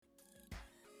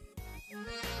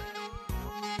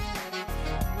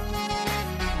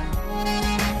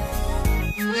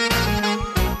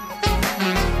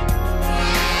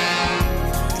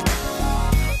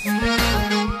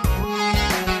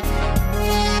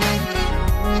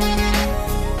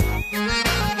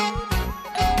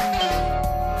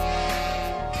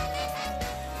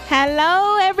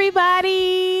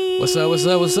What's up? What's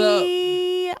up? What's up?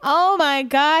 Oh my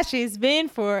gosh, it's been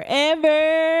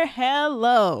forever.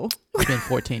 Hello. It's been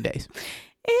 14 days.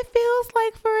 It feels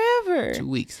like forever. 2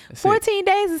 weeks. That's 14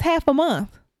 days is half a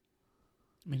month.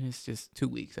 I mean, it's just 2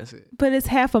 weeks. That's it. But it's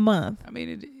half a month. I mean,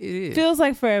 it is. Feels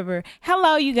like forever.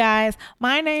 Hello, you guys.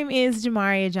 My name is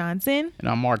Jamaria Johnson. And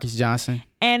I'm Marcus Johnson.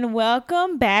 And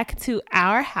welcome back to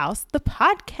Our House, the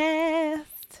podcast.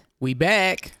 We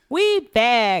back. We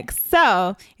back.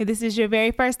 So, if this is your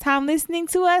very first time listening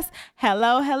to us,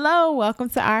 hello. Welcome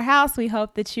to our house. We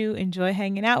hope that you enjoy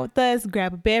hanging out with us.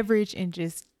 Grab a beverage and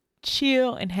just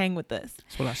chill and hang with us.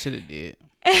 That's what I should have did.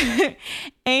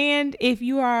 And if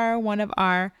you are one of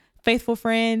our faithful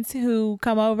friends who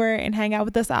come over and hang out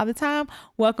with us all the time,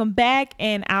 welcome back.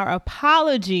 And our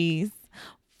apologies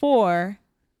for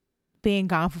being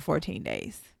gone for 14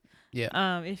 days.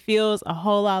 Yeah. It feels a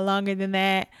whole lot longer than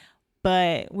that,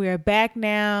 but we're back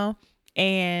now.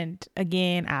 And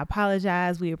again, I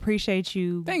apologize. We appreciate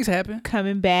you. Things happen.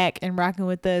 Coming back and rocking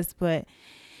with us. But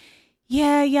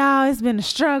yeah, y'all, it's been a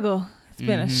struggle. It's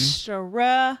been a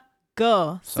struggle.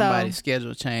 Somebody's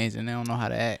schedule changed and they don't know how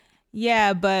to act.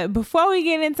 Yeah, but before we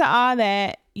get into all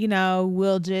that,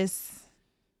 we'll just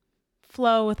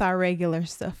flow with our regular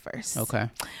stuff first. Okay.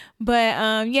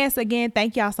 But yes, again,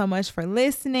 thank y'all so much for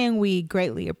listening. We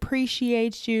greatly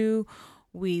appreciate you.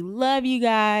 We love you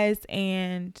guys,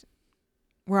 and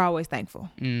we're always thankful.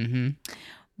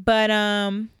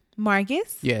 But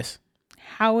Marcus? Yes.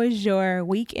 How was your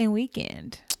week and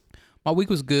weekend? My week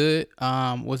was good.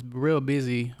 Was real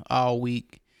busy all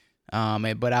week.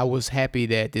 But I was happy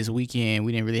that this weekend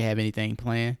we didn't really have anything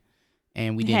planned.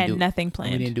 And we didn't do nothing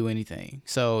planned. We didn't do anything.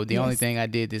 So the only thing I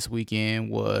did this weekend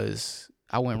was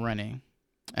I went running.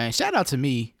 And shout out to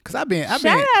me, because I've been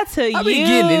getting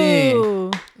it in.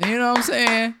 You know what I'm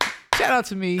saying? Shout out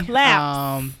to me.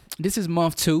 Claps. This is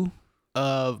month 2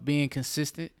 of being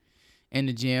consistent in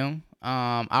the gym.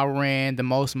 I ran the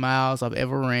most miles I've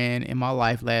ever ran in my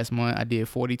life last month. I did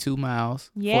 42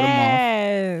 miles for the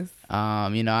month.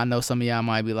 I know some of y'all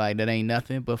might be like, that ain't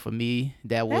nothing, but for me,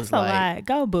 that's a lot.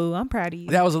 Go, boo. I'm proud of you.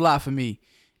 That was a lot for me.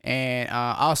 And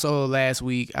also last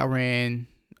week, I ran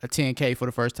a 10K for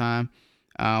the first time,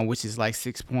 which is like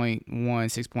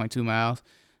 6.2 miles.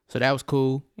 So that was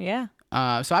cool. Yeah.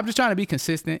 So I'm just trying to be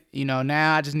consistent.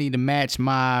 Now I just need to match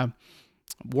my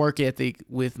work ethic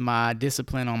with my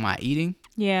discipline on my eating.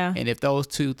 Yeah. And if those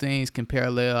two things can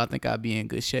parallel, I think I'll be in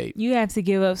good shape. You have to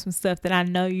give up some stuff that I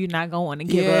know you're not going to want to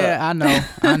give up. Yeah,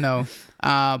 I know.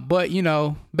 But,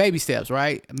 baby steps,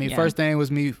 right? I mean, First thing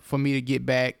was for me to get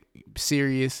back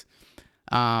serious.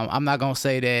 I'm not going to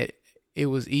say that it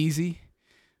was easy,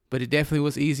 but it definitely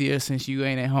was easier since you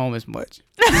ain't at home as much.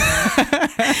 You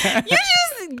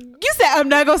said, I'm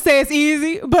not going to say it's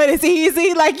easy, but it's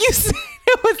easy. Like you said,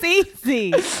 it was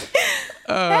easy.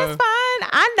 That's fine.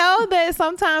 I know that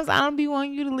sometimes I don't be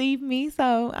wanting you to leave me,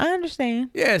 so I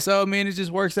understand. Yeah, so I mean, it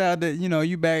just works out that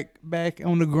you back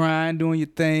on the grind doing your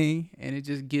thing, and it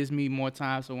just gives me more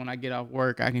time. So when I get off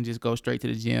work, I can just go straight to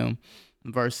the gym.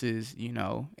 Versus,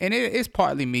 and it's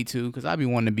partly me too, because I be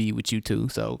wanting to be with you too.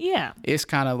 So yeah, it's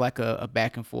kind of like a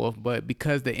back and forth. But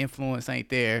because the influence ain't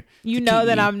there, you know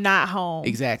that I'm not home,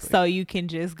 exactly. So you can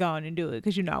just go on and do it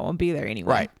because I won't be there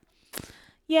anyway. Right.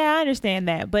 Yeah, I understand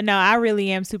that. But no, I really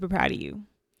am super proud of you.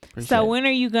 Appreciate when are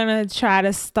you gonna try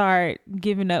to start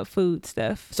giving up food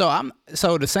stuff?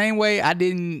 So the same way I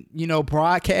didn't,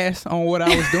 broadcast on what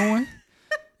I was doing.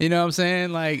 You know what I'm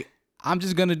saying? Like, I'm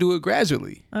just gonna do it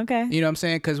gradually. Okay. You know what I'm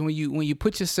saying? Because when you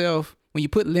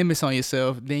put limits on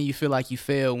yourself, then you feel like you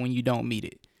fail when you don't meet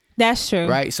it. That's true.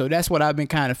 Right. So that's what I've been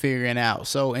kind of figuring out.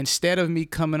 So instead of me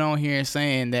coming on here and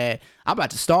saying that I'm about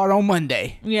to start on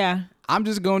Monday. Yeah. I'm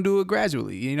just going to do it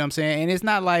gradually. You know what I'm saying? And it's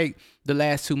not like the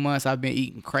last 2 months I've been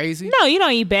eating crazy. No, you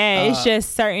don't eat bad. It's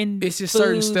just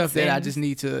certain stuff that I just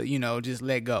need to, just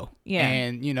let go. Yeah.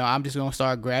 And, I'm just going to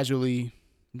start gradually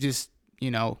just,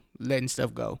 letting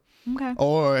stuff go. Okay.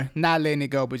 Or not letting it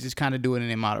go, but just kind of doing it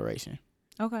in moderation.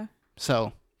 Okay.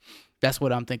 So that's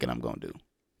what I'm thinking I'm going to do.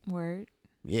 Word.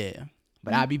 Yeah.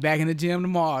 But I'll be back in the gym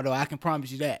tomorrow, though. I can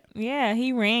promise you that. Yeah,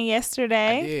 he ran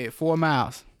yesterday. I did. 4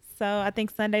 miles. So I think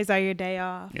Sundays are your day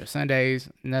off. Yeah, Sundays,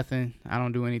 nothing. I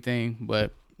don't do anything,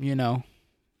 but,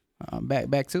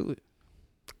 back to it.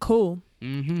 Cool.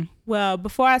 Mm-hmm. Well,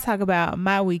 before I talk about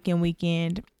my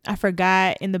weekend, I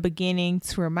forgot in the beginning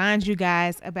to remind you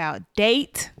guys about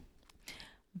date.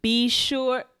 Be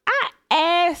sure I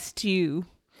asked you.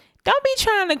 Don't be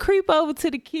trying to creep over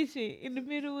to the kitchen in the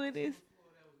middle of this.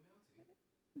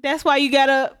 That's why you got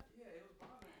up.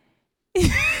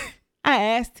 I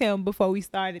asked him before we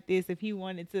started this if he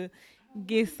wanted to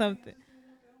get something.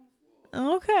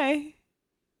 Okay.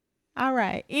 All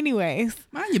right. Anyways.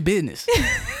 Mind your business.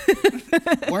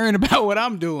 Worrying about what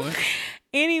I'm doing.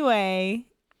 Anyway,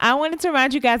 I wanted to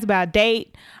remind you guys about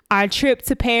Date, our trip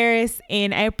to Paris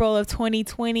in April of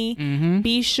 2020. Mm-hmm.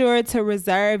 Be sure to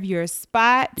reserve your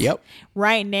spot. Yep.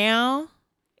 Right now,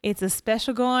 it's a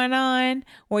special going on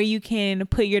where you can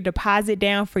put your deposit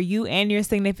down for you and your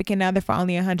significant other for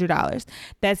only $100.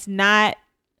 That's not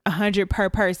 $100 per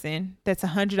person. That's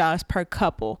 $100 per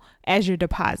couple as your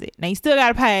deposit. Now you still got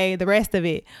to pay the rest of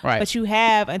it, right? But you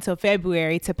have until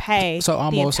February to pay so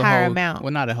almost the entire a whole amount.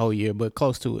 Well, not a whole year, but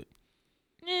close to it.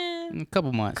 A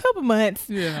couple months.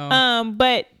 Yeah.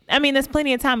 But I mean, there's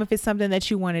plenty of time if it's something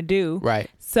that you want to do. Right.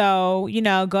 So,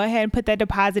 go ahead and put that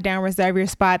deposit down, reserve your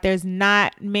spot. There's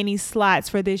not many slots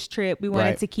for this trip. We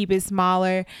wanted to keep it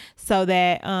smaller so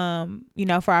that,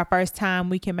 for our first time,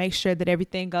 we can make sure that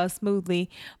everything goes smoothly.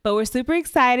 But we're super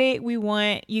excited. We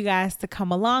want you guys to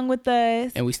come along with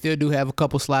us. And we still do have a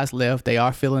couple slots left. They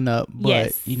are filling up. But,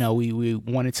 yes. We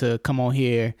wanted to come on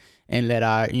here and let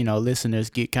our, listeners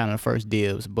get kind of first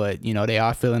dibs, but they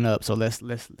are filling up. So let's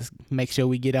make sure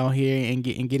we get on here and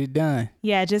get it done.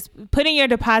 Yeah, just putting your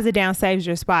deposit down saves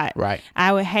your spot. Right.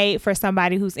 I would hate for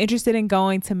somebody who's interested in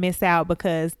going to miss out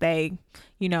because they,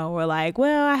 were like,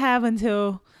 well, I have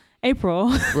until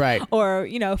April, right, or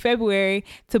February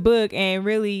to book, and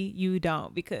really you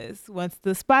don't, because once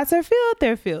the spots are filled,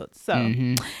 they're filled. So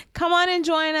come on and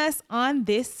join us on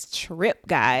this trip,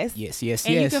 guys. Yes.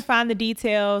 And you can find the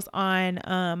details on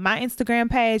my Instagram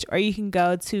page, or you can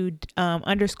go to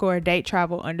 _date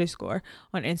travel _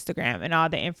 on Instagram, and all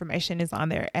the information is on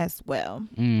there as well.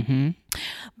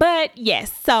 But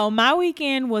yes, so my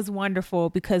weekend was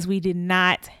wonderful because we did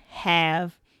not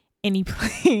have any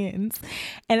plans,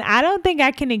 and I don't think I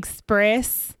can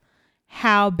express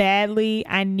how badly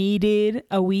I needed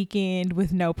a weekend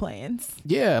with no plans.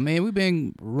 Yeah, man, we've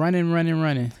been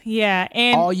running. Yeah,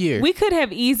 and all year. We could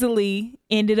have easily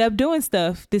ended up doing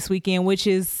stuff this weekend, which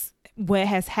is what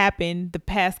has happened the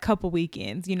past couple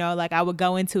weekends. Like I would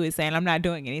go into it saying I'm not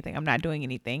doing anything,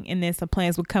 and then some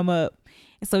plans would come up.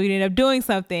 And so we ended up doing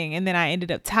something, and then I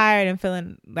ended up tired and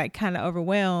feeling like kind of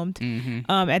overwhelmed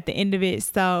at the end of it.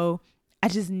 So I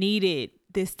just needed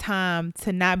this time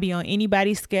to not be on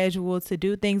anybody's schedule, to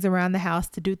do things around the house,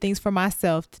 to do things for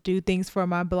myself, to do things for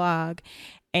my blog.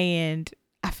 And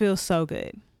I feel so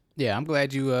good. Yeah, I'm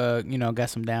glad you got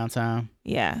some downtime.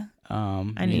 Yeah.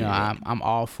 I'm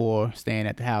all for staying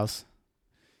at the house.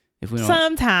 If we don't,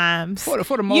 sometimes for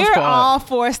the most you're part, all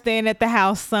for staying at the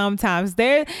house. Sometimes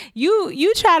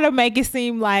you try to make it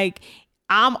seem like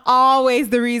I'm always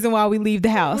the reason why we leave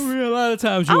the house. A lot of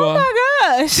times you are. Oh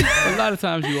my gosh. A lot of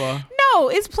times you are. No,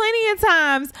 it's plenty of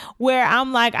times where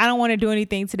I'm like, I don't want to do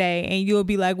anything today, and you'll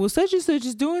be like, well, such and such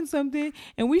is doing something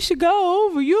and we should go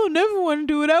over. You'll never want to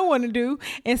do what I want to do,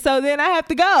 and so then I have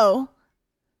to go.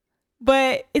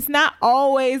 But it's not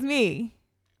always me.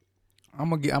 I'm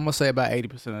gonna say about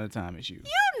 80% of the time it's you.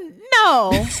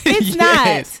 No, it's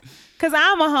not. Because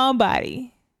I'm a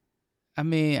homebody. I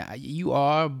mean, you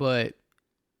are, but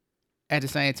at the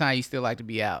same time, you still like to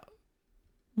be out.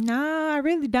 No, I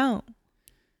really don't.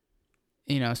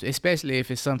 Especially if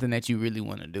it's something that you really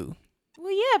want to do.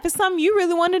 Well, yeah, if it's something you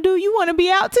really want to do, you want to be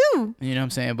out too. You know what I'm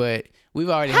saying? But we've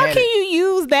already How can you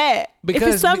use that? Because if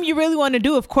it's something you really want to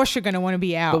do, of course you're going to want to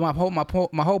be out. But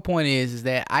my whole point is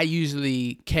that I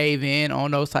usually cave in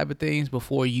on those type of things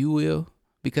before you will,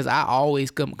 because I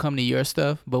always come to your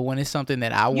stuff. But when it's something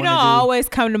that I want to do, I always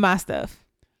come to my stuff.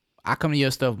 I come to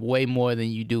your stuff way more than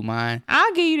you do mine.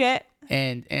 I'll give you that.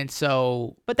 And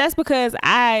so, but that's because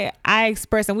I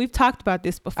express, and we've talked about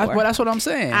this before. Well, that's what I'm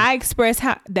saying. I express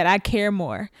that I care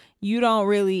more. You don't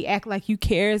really act like you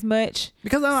care as much.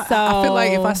 Because I feel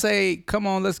like if I say, come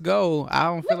on, let's go, I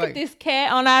don't feel like... Look at this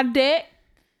cat on our deck.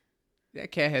 That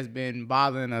cat has been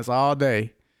bothering us all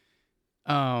day.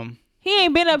 He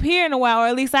ain't been up here in a while, or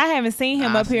at least I haven't seen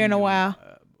him up here in a while.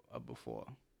 Before.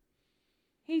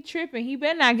 He tripping. He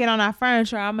better not get on our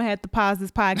furniture. I'm going to have to pause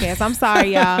this podcast. I'm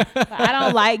sorry, y'all. I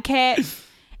don't like cats.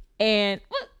 And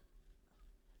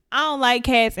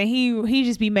he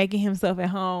just be making himself at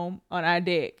home on our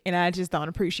deck. And I just don't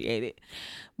appreciate it.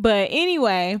 But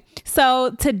anyway,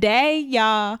 so today,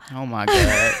 y'all. Oh, my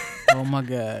God. Oh, my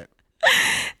God.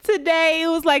 Today, it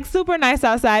was like super nice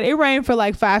outside. It rained for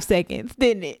like 5 seconds,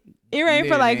 didn't it? It rained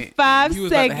for like 5 seconds. You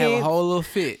was about to have a whole little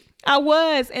fit. I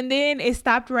was, and then it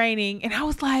stopped raining, and I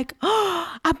was like,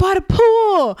 "Oh, I bought a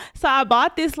pool!" So I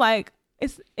bought this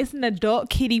it's an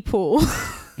adult kiddie pool.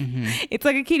 It's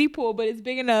like a kiddie pool, but it's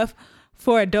big enough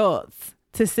for adults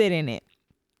to sit in it.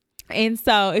 And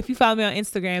so if you follow me on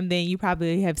Instagram, then you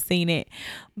probably have seen it.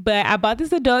 But I bought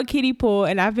this adult kiddie pool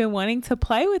and I've been wanting to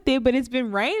play with it, but it's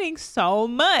been raining so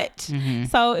much. Mm-hmm.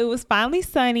 So it was finally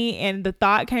sunny and the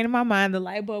thought came to my mind, the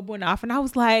light bulb went off and I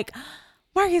was like,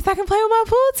 Marcus, I can play with my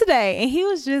pool today. And he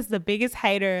was just the biggest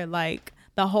hater, like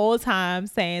the whole time,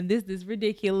 saying this is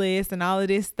ridiculous and all of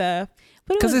this stuff.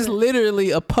 Because it's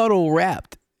literally a puddle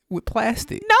wrapped with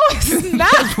plastic. No, it's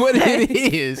not. That's what it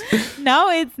is. No,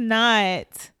 it's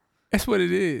not. That's what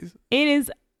it is. It is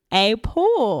a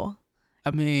pool.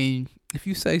 I mean, if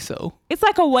you say so. It's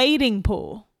like a wading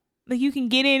pool. Like you can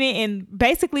get in it, and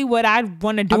basically what I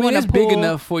want to do in a pool. It's big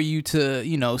enough for you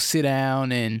to, sit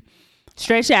down and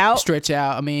stretch out.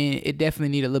 I mean, it definitely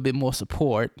need a little bit more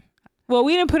support. Well,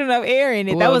 we didn't put enough air in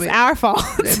it. That was our fault.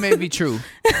 That may be true.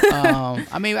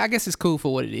 I mean, I guess it's cool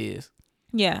for what it is.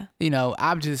 Yeah.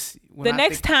 I'm just... The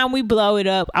next time we blow it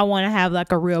up, I want to have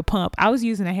like a real pump. I was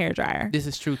using a hairdryer. This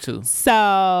is true too.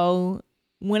 So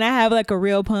when I have like a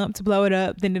real pump to blow it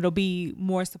up, then it'll be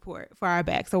more support for our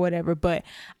backs or whatever. But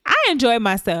I enjoyed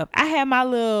myself. I had my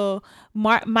little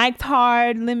Mike's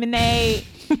Hard lemonade.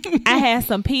 I had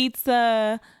some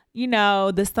pizza.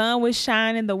 The sun was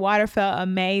shining. The water felt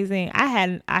amazing. I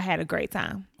had a great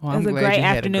time. Well, it was a great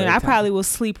afternoon. I probably will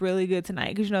sleep really good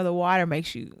tonight because the water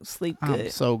makes you sleep good. I'm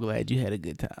so glad you had a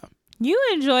good time. You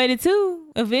enjoyed it too,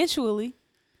 eventually.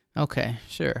 Okay,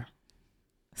 sure.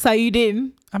 So you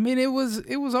didn't? I mean, it was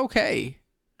okay.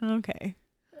 Okay.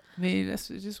 I mean, it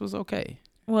just was okay.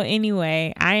 Well,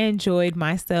 anyway, I enjoyed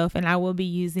myself and I will be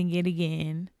using it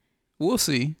again. We'll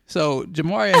see. So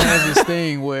Jamaria has this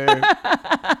thing where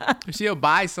she'll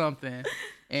buy something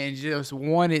and just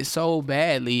want it so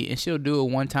badly, and she'll do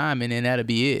it one time and then that'll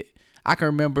be it. I can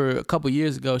remember a couple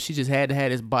years ago, she just had to have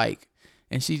this bike.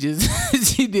 And she just,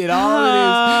 she did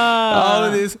all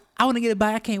of this. I want to get a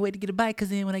bike. I can't wait to get a bike because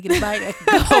then when I get a bike, I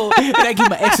can go and I get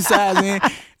my exercise in.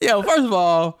 First of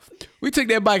all, we took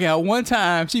that bike out one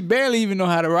time. She barely even know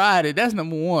how to ride it. That's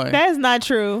number one. That's not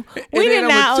true. We did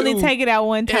not only take it out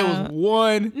one time. It was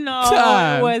one time.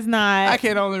 No, it was not. I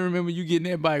can only remember you getting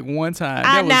that bike one time.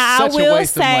 I will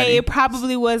say it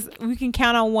probably was, we can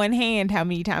count on one hand how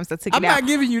many times I took it out. I'm not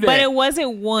giving you that. But it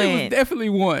wasn't one. It was definitely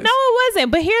one. No, it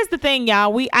wasn't. But here's the thing,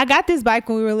 y'all. I got this bike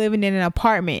when we were living in an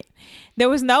apartment. There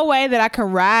was no way that I could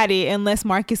ride it unless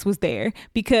Marcus was there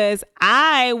because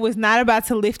I was not about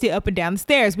to lift it up and down the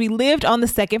stairs. We lived on the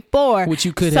second floor. Which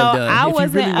you could have done. So I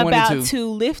wasn't really about to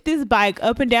lift this bike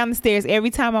up and down the stairs every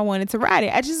time I wanted to ride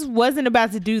it. I just wasn't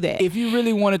about to do that. If you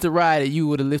really wanted to ride it, you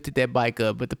would have lifted that bike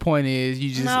up. But the point is,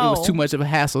 it was too much of a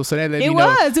hassle. So that let me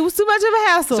know. It was too much of a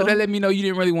hassle. So that let me know you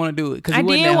didn't really want to do it. I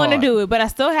didn't want to do it, but I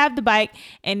still have the bike.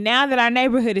 And now that our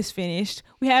neighborhood is finished,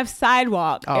 we have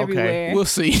sidewalk everywhere. We'll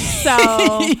see. So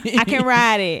I can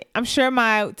ride it. I'm sure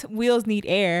my wheels need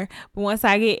air, but once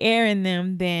I get air in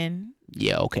them, then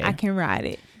I can ride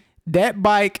it. That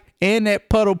bike and that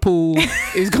puddle pool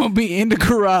is going to be in the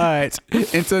garage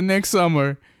until next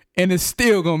summer, and it's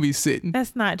still going to be sitting.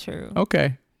 That's not true.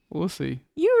 Okay. We'll see.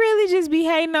 You really just be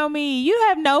hating on me. You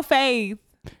have no faith.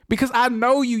 Because I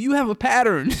know you. You have a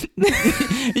pattern.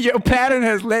 Your pattern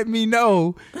has let me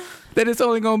know that it's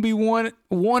only going to be one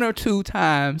or two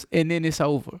times, and then it's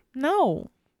over.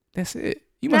 No. That's it.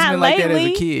 You must have been like that as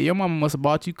a kid. Your mama must have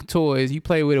bought you toys. You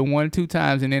play with it 1 or 2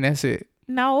 times, and then that's it.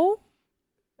 No.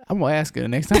 I'm going to ask her the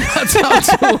next time I talk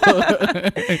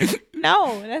to her.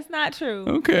 No, that's not true.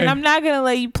 Okay. And I'm not going to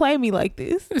let you play me like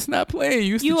this. It's not playing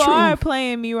you. It's you the truth. are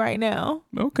playing me right now.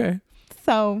 Okay.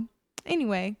 So,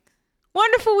 anyway.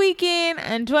 Wonderful weekend.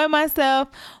 I enjoyed myself.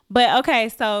 But, okay,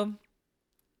 so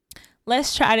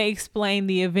let's try to explain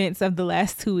the events of the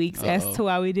last 2 weeks as to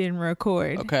why we didn't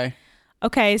record.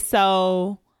 Okay,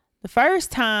 so the first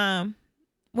time,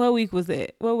 what week was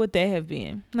it? What would that have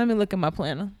been? Let me look at my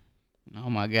planner. Oh,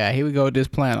 my God. Here we go with this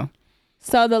planner.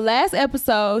 So the last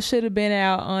episode should have been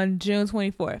out on June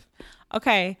 24th.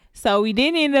 Okay, so we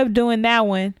didn't end up doing that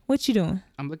one. What you doing?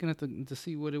 I'm looking at to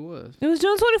see what it was. It was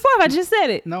June 24th. I just said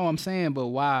it. No, I'm saying, but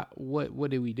why? What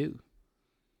did we do?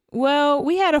 Well,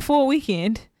 we had a full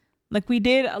weekend. Like, we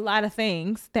did a lot of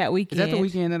things that weekend. Is that the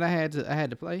weekend that I had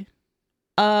to play?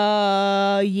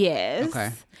 Yes.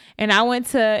 Okay. And I went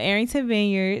to Arrington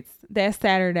Vineyards that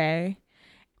Saturday.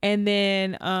 And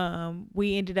then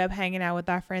we ended up hanging out with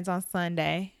our friends on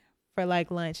Sunday for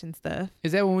like lunch and stuff.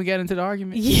 Is that when we got into the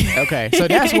argument? Yeah. Okay. So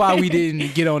that's why we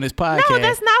didn't get on this podcast. No,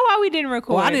 that's not why we didn't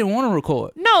record. Well, I didn't want to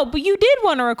record. No, but you did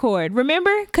want to record.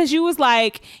 Remember? Because you was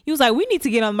like, we need to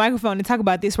get on the microphone and talk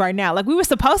about this right now. Like we were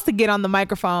supposed to get on the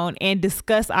microphone and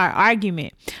discuss our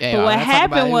argument. Yeah, but what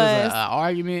happened was an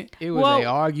argument. It was an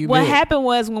argument. What happened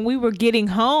was when we were getting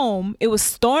home, it was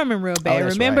storming real bad.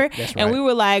 Remember? Right. That's right. And we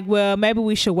were like, well, maybe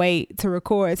we should wait to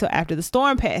record till after the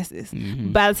storm passes.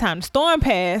 Mm-hmm. By the time the storm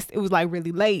passed, it was like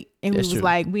really late. And That's we was true.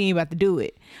 like, we ain't about to do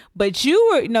it. But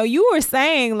you were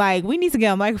saying like, we need to get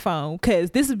on the microphone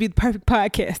because this would be the perfect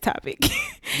podcast topic.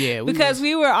 Yeah. Because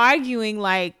we were arguing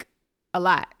like a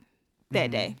lot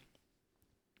that day.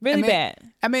 Really bad.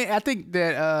 I mean, I think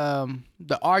that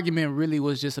the argument really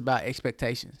was just about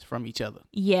expectations from each other.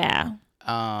 Yeah.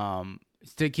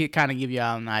 To kind of give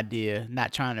y'all an idea,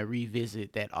 not trying to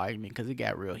revisit that argument because it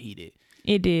got real heated.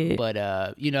 It did. But,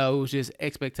 it was just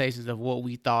expectations of what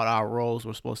we thought our roles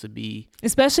were supposed to be.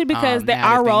 Especially because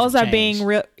our roles are being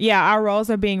our roles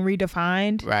are being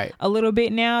redefined right a little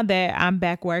bit now that I'm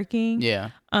back working. Yeah.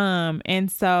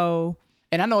 And so.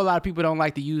 And I know a lot of people don't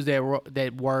like to use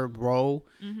that word role.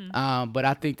 Mm-hmm. But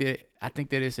I think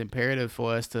that it's imperative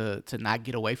for us to not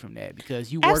get away from that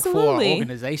because you work Absolutely. for an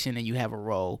organization and you have a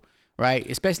role, right?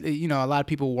 Especially, a lot of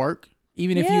people work.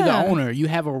 Even if you're the owner, you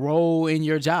have a role in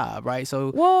your job, right?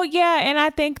 So, well, yeah, and I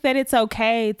think that it's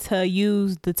okay to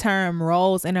use the term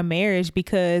roles in a marriage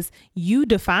because you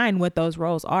define what those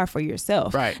roles are for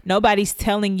yourself. Right. Nobody's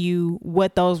telling you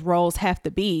what those roles have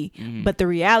to be, but the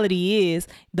reality is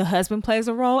the husband plays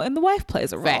a role and the wife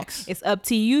plays a role. Facts. It's up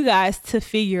to you guys to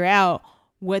figure out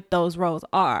what those roles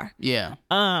are. Yeah.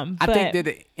 I think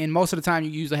that and most of the time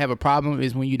you usually have a problem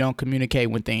is when you don't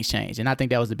communicate when things change. And I think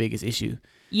that was the biggest issue.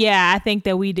 Yeah, I think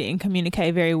that we didn't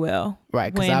communicate very well.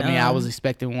 Right, because I was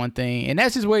expecting one thing, and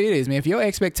that's just what it is, man. If your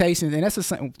expectations, and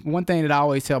that's one thing that I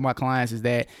always tell my clients is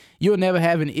that you'll never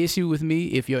have an issue with me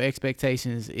if your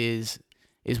expectations is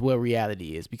what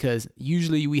reality is, because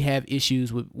usually we have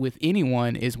issues with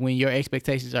anyone is when your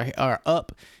expectations are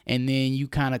up, and then you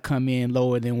kind of come in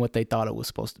lower than what they thought it was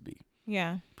supposed to be.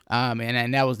 Yeah.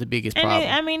 And that was the biggest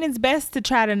problem. It's best to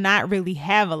try to not really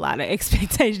have a lot of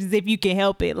expectations if you can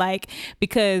help it. Like,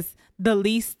 because the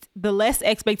less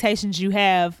expectations you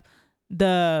have,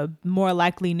 the more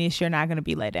likeliness you're not going to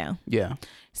be let down. Yeah.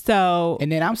 So. And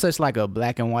then I'm such like a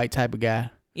black and white type of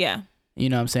guy. Yeah. You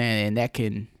know what I'm saying? And that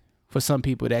can, for some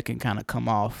people, that can kind of come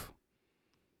off,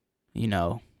 I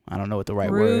don't know what the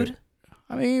right word.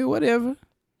 I mean, whatever.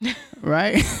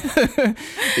 Right?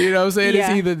 You know what I'm saying?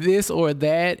 Yeah. It's either this or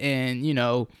that. And,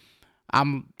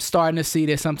 I'm starting to see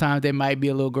that sometimes there might be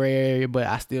a little gray area, but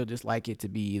I still just like it to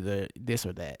be either this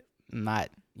or that. Not,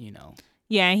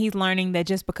 Yeah, and he's learning that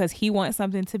just because he wants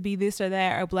something to be this or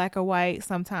that or black or white,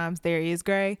 sometimes there is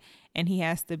gray. And he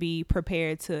has to be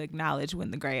prepared to acknowledge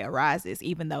when the gray arises,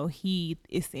 even though he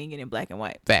is seeing it in black and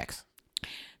white. Facts.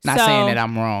 Not saying that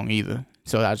I'm wrong either.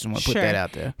 So I just want to put that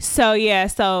out there. So,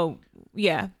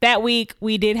 yeah, that week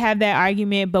we did have that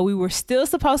argument, but we were still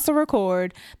supposed to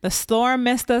record. The storm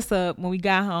messed us up when we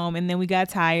got home, and then we got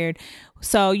tired.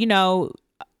 So,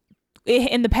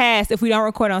 in the past, if we don't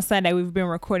record on Sunday, we've been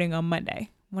recording on Monday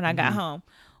when I got home.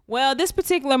 Well, this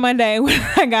particular Monday when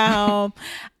I got home,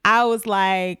 I was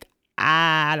like,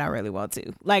 I don't really want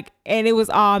to. And it was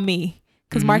all me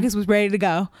because Marcus was ready to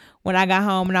go when I got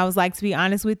home. And I was like, to be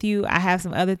honest with you, I have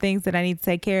some other things that I need to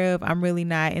take care of. I'm really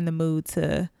not in the mood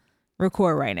to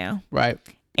record right now. Right.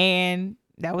 And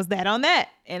that was that on that.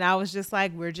 And I was just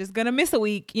like, we're just going to miss a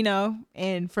week,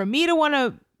 and for me to want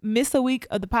to miss a week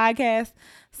of the podcast,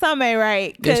 something ain't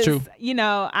right. That's true.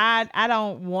 I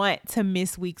don't want to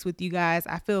miss weeks with you guys.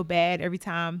 I feel bad every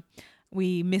time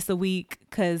we miss a week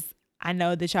because I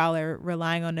know that y'all are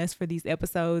relying on us for these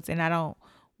episodes and I don't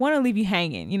want to leave you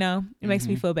hanging, it makes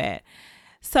me feel bad.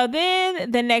 So then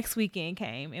the next weekend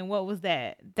came, and what was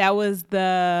that? That was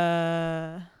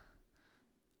the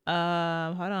hold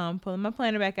on, I'm pulling my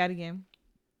planner back out again.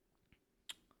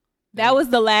 That was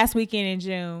the last weekend in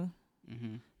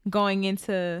June, going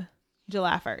into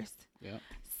July 1st. Yeah.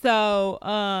 So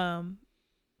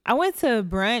I went to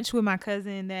brunch with my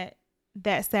cousin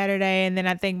that Saturday, and then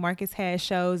I think Marcus had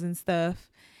shows and stuff.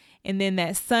 And then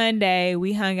that Sunday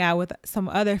we hung out with some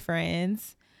other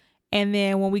friends. And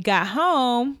then when we got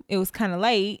home, it was kind of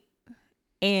late.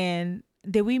 And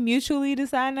did we mutually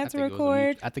decide not to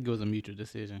record? I think it was a mutual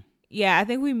decision. Yeah, I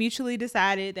think we mutually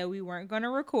decided that we weren't going to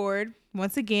record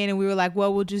once again. And we were like,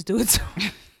 well, we'll just do it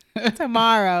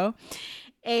tomorrow.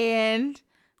 And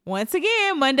once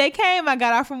again, Monday came. I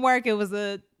got off from work. It was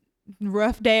a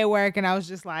rough day at work. And I was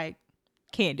just like,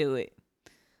 can't do it.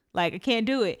 Like, I can't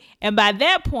do it. And by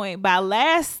that point, by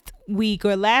last week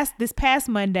or this past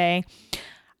Monday,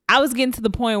 I was getting to the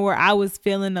point where I was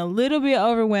feeling a little bit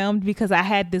overwhelmed because I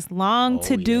had this long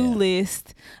to-do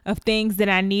list of things that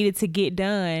I needed to get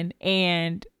done.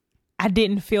 And I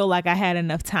didn't feel like I had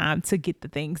enough time to get the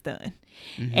things done.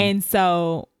 Mm-hmm. And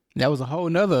so that was a whole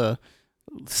nother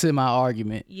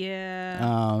semi-argument.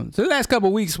 Yeah. So the last couple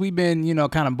of weeks we've been,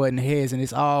 kind of butting heads, and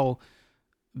it's all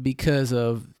because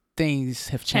of things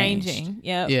have changed. Changing.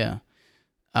 Yep.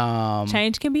 Yeah.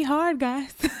 Change can be hard,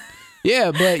 guys.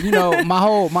 Yeah, but my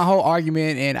whole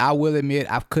argument, and I will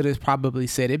admit I could have probably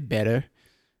said it better.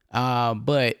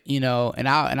 But and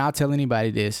I'll tell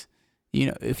anybody this,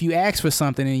 if you ask for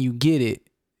something and you get it,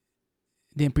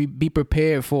 then be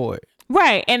prepared for it.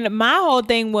 Right. And my whole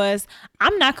thing was,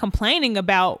 I'm not complaining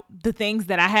about the things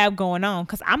that I have going on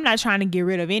because I'm not trying to get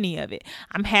rid of any of it.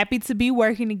 I'm happy to be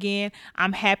working again.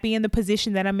 I'm happy in the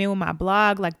position that I'm in with my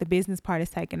blog. Like, the business part is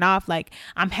taking off. Like,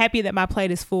 I'm happy that my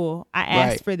plate is full. I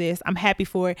asked for this. I'm happy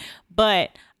for it. But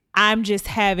I'm just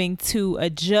having to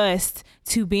adjust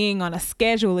to being on a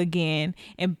schedule again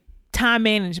and time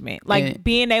management, like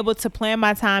being able to plan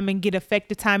my time and get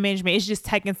effective time management. It's just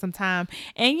taking some time.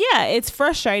 And yeah, it's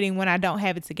frustrating when I don't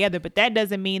have it together, but that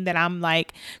doesn't mean that I'm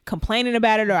like complaining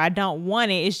about it or I don't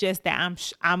want it. It's just that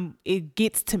it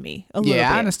gets to me a little bit.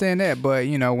 Yeah, I understand that. But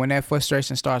when that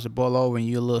frustration starts to boil over and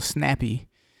you're a little snappy.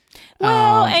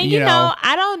 Well, and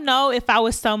I don't know if I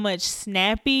was so much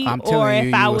snappy or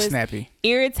if I was snappy.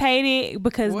 Irritated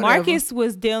because Marcus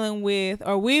was dealing with,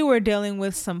 or we were dealing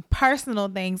with, some personal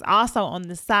things also on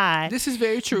the side. This is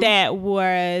very true. That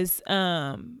was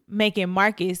making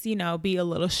Marcus, be a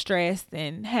little stressed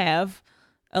and have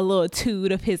a little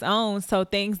toot of his own. So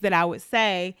things that I would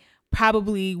say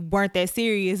probably weren't that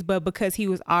serious, but because he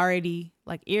was already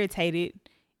like irritated,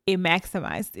 it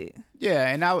maximized it. Yeah,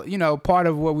 and part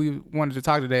of what we wanted to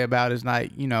talk today about is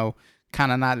like,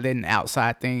 kind of not letting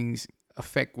outside things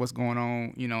affect what's going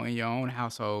on, in your own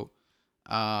household.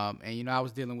 And I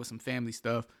was dealing with some family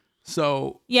stuff.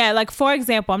 So yeah, like for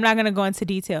example, I'm not gonna go into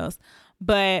details,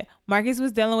 but Marcus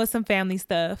was dealing with some family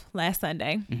stuff last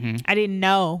Sunday. Mm-hmm. I didn't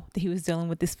know that he was dealing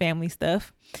with this family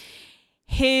stuff.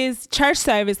 His church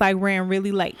service ran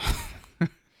really late.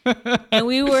 And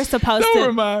we were supposed Don't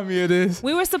remind me of this.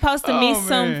 We were supposed to meet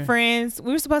some friends.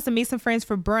 We were supposed to meet some friends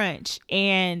for brunch.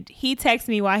 And he texted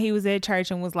me while he was at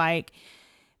church and was like,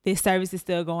 this service is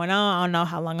still going on. I don't know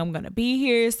how long I'm going to be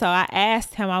here. So I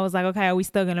asked him, I was like, okay, are we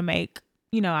still going to make,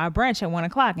 our brunch at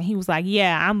 1:00? And he was like,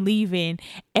 yeah, I'm leaving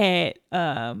at,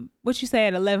 what you say,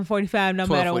 at 11:45 no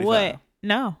matter what.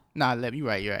 No. Nah, you're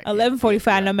right.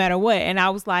 11:45 no matter what. And I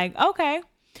was like, okay.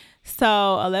 So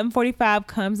 11:45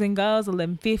 comes and goes,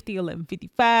 11:50,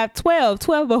 11:55,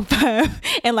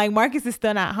 12:05. And Marcus is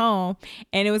still not home.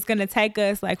 And it was going to take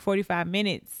us 45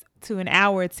 minutes to an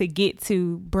hour to get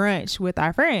to brunch with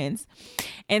our friends.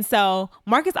 And so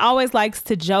Marcus always likes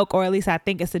to joke, or at least I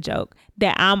think it's a joke,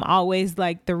 that I'm always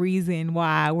the reason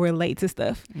why we're late to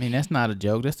stuff. I mean, that's not a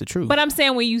joke. That's the truth. But I'm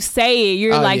saying when you say it,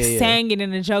 you're saying it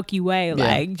in a jokey way.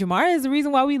 Yeah. Jamara is the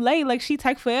reason why we late. She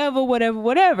take forever,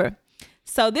 whatever.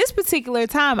 So this particular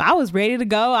time, I was ready to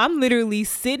go. I'm literally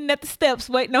sitting at the steps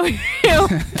waiting on him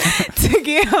to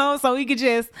get home so he could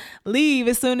just leave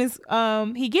as soon as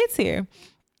he gets here.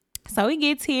 So he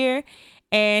gets here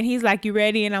and he's like, you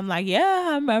ready? And I'm like,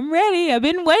 yeah, I'm ready. I've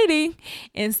been waiting.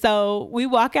 And so we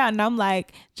walk out and I'm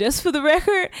like, just for the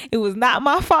record, it was not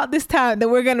my fault this time that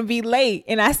we're going to be late.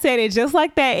 And I said it just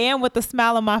like that and with a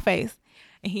smile on my face.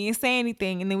 And he didn't say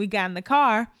anything. And then we got in the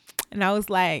car. And I was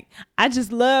like, I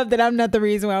just love that I'm not the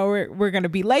reason why we're going to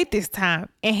be late this time.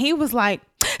 And he was like,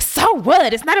 so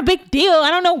what? It's not a big deal. I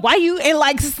don't know why you,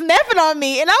 and snapping on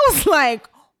me. And I was like,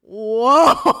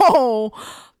 whoa,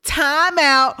 time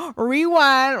out,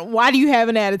 rewind. Why do you have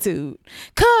an attitude?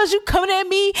 Cause you coming at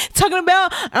me talking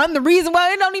about I'm the reason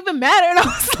why it don't even matter. And I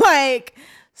was like,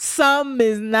 something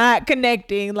is not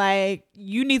connecting.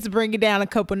 You need to bring it down a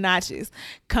couple notches.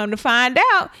 Come to find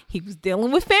out, he was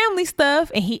dealing with family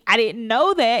stuff, and I didn't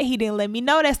know that. He didn't let me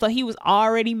know that, so he was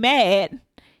already mad.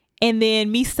 And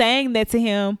then me saying that to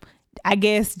him, I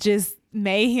guess just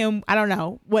made him, I don't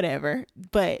know, whatever.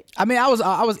 But I mean, I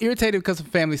was irritated because of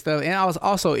family stuff, and I was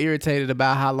also irritated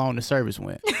about how long the service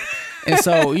went. And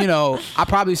so, I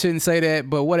probably shouldn't say that,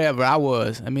 but whatever, I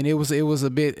was. I mean, it was a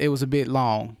bit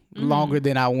long. Mm-hmm. Longer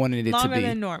than I wanted it to be. Longer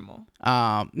than normal.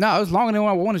 No, it was longer than what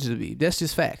I wanted it to be. That's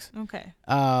just facts. Okay.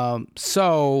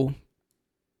 So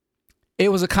it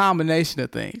was a combination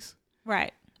of things.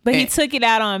 Right. But he took it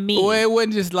out on me. Well, it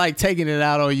wasn't just taking it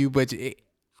out on you, but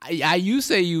you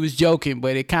say you was joking,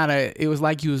 but it was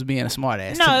like you was being a smart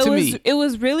ass. No, me. It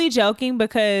was really joking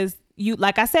because you,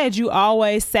 like I said, you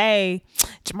always say,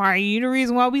 Jamari, you the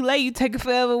reason why we late, you take it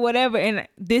forever, whatever. And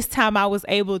this time I was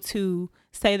able to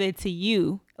say that to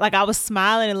you. Like I was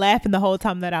smiling and laughing the whole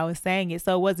time that I was saying it.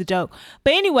 So it was a joke.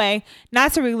 But anyway,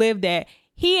 not to relive that,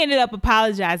 he ended up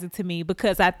apologizing to me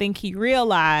because I think he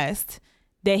realized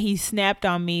that he snapped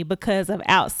on me because of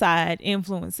outside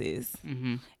influences.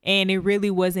 Mm-hmm. And it really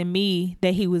wasn't me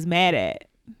that he was mad at.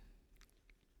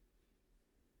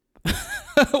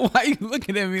 Why are you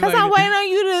looking at me? Because I'm waiting on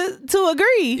you to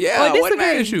agree. Yeah, or disagree. What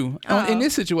mad at you in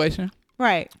this situation?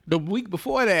 Right. The week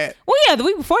before that. Well, yeah, the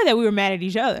week before that we were mad at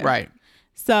each other. Right.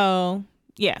 So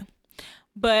yeah,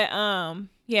 but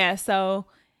yeah. So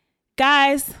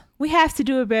guys, we have to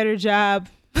do a better job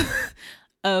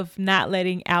of not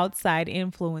letting outside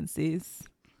influences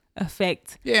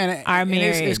affect our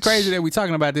marriage. It's crazy that we're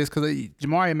talking about this because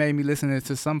Jamari made me listen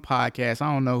to some podcast.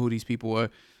 I don't know who these people were.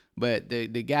 But the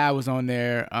guy was on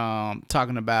there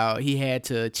talking about he had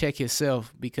to check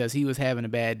himself because he was having a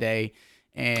bad day.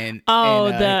 The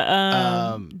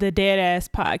dead ass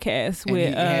podcast with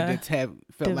he had to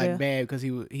felt like bad because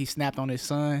he snapped on his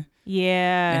son.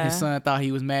 Yeah, and his son thought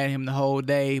he was mad at him the whole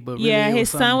day, but really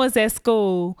his son was at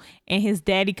school and his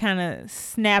daddy kind of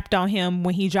snapped on him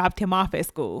when he dropped him off at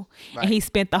school, right. And he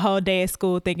spent the whole day at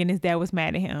school thinking his dad was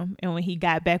mad at him. And when he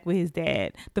got back with his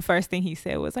dad, the first thing he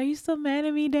said was, "Are you still mad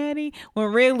at me, Daddy?"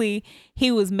 When really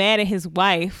he was mad at his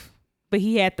wife. But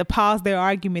he had to pause their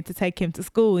argument to take him to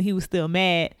school, and he was still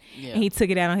mad. Yeah. And he took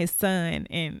it out on his son,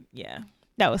 and yeah,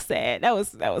 that was sad. That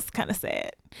was kind of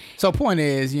sad. So point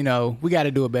is, we got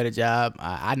to do a better job.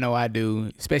 I know I do,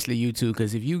 especially you two,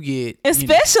 because if you get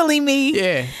me,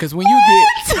 yeah, because when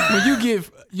you get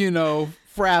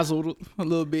frazzled a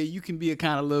little bit, you can be a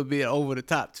kind of little bit over the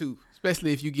top too.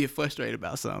 Especially if you get frustrated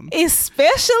about something.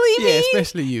 Especially me? Yeah,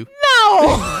 especially you.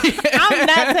 No, I'm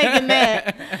not taking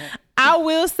that. I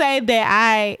will say that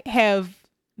I have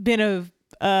been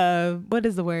what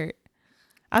is the word?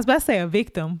 I was about to say a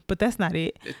victim, but that's not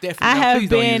it. I have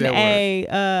been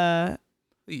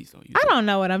please don't use I don't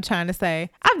know what I'm trying to say.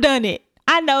 I've done it.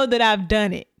 I know that I've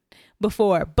done it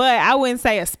before, but I wouldn't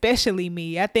say especially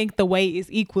me. I think the weight is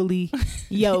equally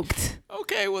yoked.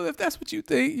 Okay, well, if that's what you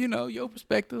think, your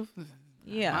perspective.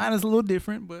 Yeah. Mine is a little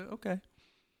different, but okay.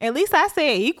 At least I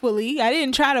said equally. I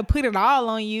didn't try to put it all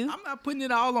on you. I'm not putting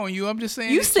it all on you. I'm just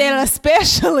saying. You said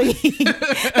especially.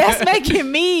 That's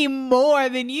making me more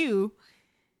than you.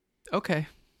 Okay.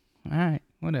 All right.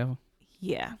 Whatever.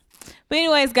 Yeah. But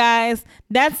anyways, guys,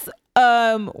 that's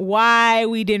why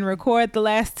we didn't record the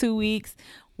last 2 weeks.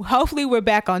 Hopefully we're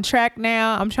back on track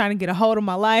now. I'm trying to get a hold of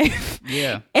my life.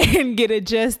 Yeah. And get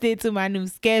adjusted to my new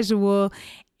schedule.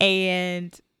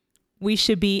 And we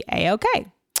should be A-okay.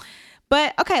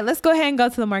 But okay, let's go ahead and go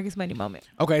to the Marcus Money moment.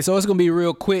 Okay, so it's gonna be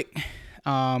real quick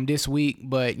this week,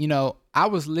 but I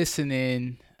was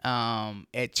listening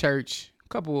at church a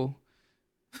couple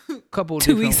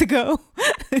 2 weeks ago.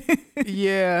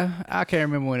 Yeah, I can't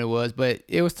remember when it was, but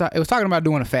it was talking about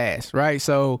doing a fast, right?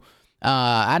 So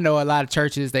I know a lot of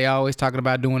churches, they always talking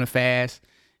about doing a fast,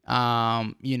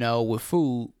 with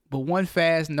food, but one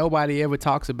fast nobody ever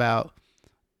talks about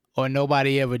or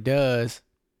nobody ever does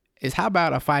is how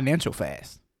about a financial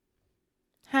fast?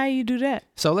 How you do that?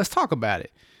 So let's talk about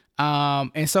it.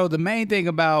 And so the main thing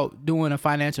about doing a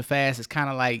financial fast is kind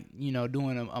of like,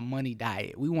 doing a money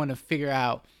diet. We want to figure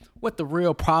out what the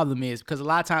real problem is, because a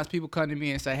lot of times people come to me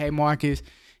and say, "Hey, Marcus,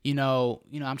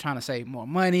 I'm trying to save more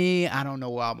money. I don't know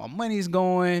where all my money's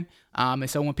going." And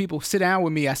so when people sit down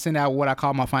with me, I send out what I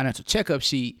call my financial checkup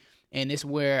sheet. And it's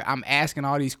where I'm asking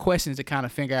all these questions to kind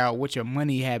of figure out what your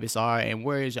money habits are and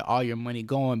where is all your money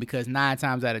going, because 9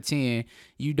 times out of 10,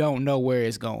 you don't know where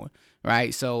it's going,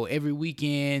 right? So every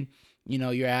weekend,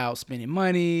 you're out spending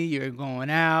money, you're going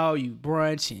out, you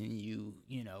brunch and you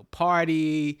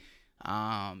party,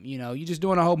 you're just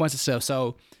doing a whole bunch of stuff.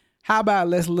 So how about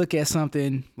let's look at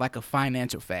something like a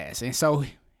financial fast? And so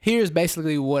here's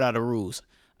basically what are the rules.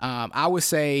 I would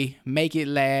say make it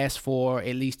last for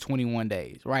at least 21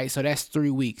 days, right? So that's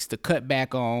 3 weeks to cut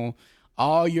back on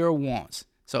all your wants.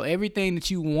 So everything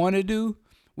that you want to do,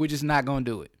 we're just not going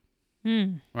to do it,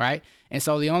 right? And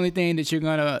so the only thing that you're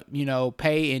going to,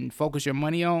 pay and focus your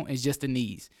money on is just the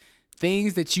needs.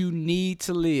 Things that you need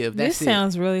to live. That's this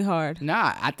sounds really hard.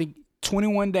 Nah, I think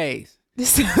 21 days. This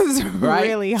sounds right?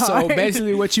 really hard. So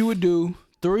basically what you would do,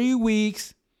 3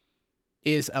 weeks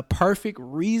is a perfect,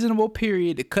 reasonable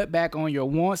period to cut back on your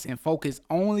wants and focus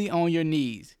only on your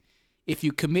needs. If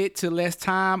you commit to less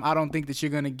time, I don't think that you're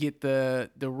going to get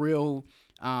the real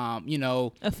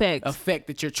effect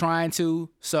that you're trying to.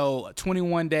 So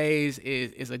 21 days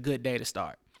is a good day to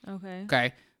start.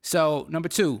 Okay. So number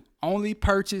 2, only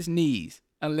purchase needs.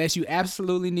 Unless you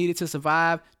absolutely need it to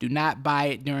survive, do not buy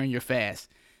it during your fast.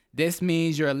 This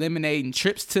means you're eliminating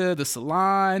trips to the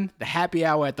salon, the happy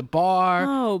hour at the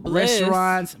bar,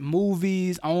 restaurants,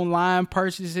 movies, online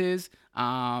purchases,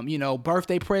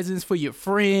 birthday presents for your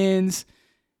friends.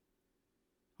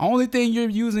 Only thing you're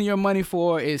using your money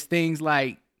for is things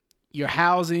like your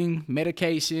housing,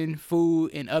 medication, food,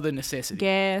 and other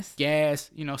necessities. Gas,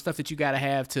 stuff that you got to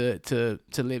have to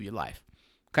live your life.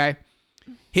 Okay?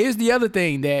 Here's the other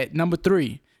thing, that number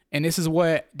 3, and this is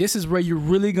where you're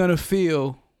really going to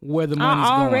feel where the money's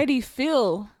going. I already feel.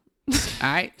 All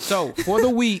right? So, for the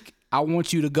week, I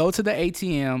want you to go to the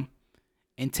ATM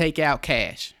and take out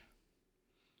cash.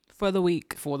 For the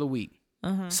week.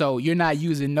 Uh-huh. So, you're not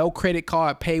using no credit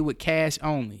card, pay with cash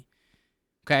only.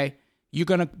 Okay? You're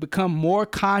going to become more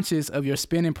conscious of your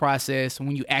spending process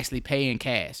when you actually pay in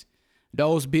cash.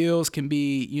 Those bills can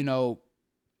be,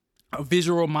 a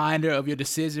visual reminder of your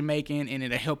decision making, and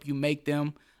it'll help you make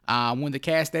them. When the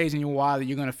cash stays in your wallet,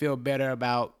 you're gonna feel better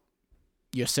about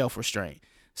your self-restraint.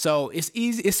 So it's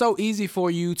easy. It's so easy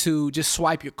for you to just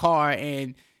swipe your card,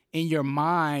 and in your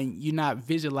mind, you're not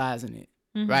visualizing it,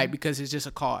 right? Because it's just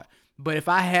a card. But if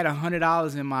I had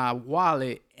 $100 in my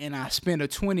wallet and I spend a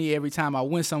 20 every time I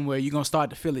went somewhere, you're gonna start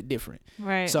to feel it different.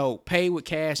 Right. So pay with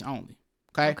cash only.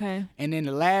 Okay. And then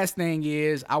the last thing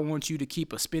is, I want you to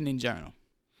keep a spending journal.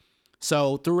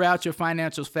 So throughout your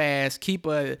financial fast, keep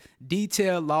a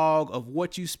detailed log of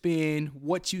what you spend,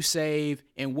 what you save,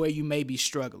 and where you may be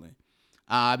struggling.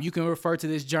 You can refer to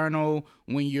this journal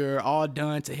when you're all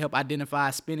done to help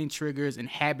identify spending triggers and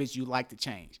habits you like to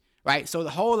change, right? So the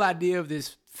whole idea of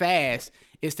this fast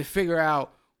is to figure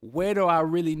out, where do I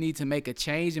really need to make a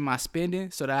change in my spending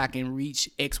so that I can reach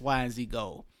X, Y, and Z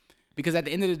goal? Because at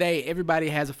the end of the day, everybody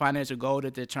has a financial goal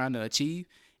that they're trying to achieve.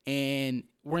 And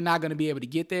we're not going to be able to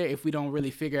get there if we don't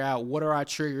really figure out what are our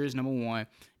triggers, number 1,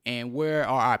 and where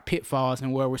are our pitfalls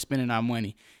and where we're spending our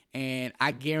money. And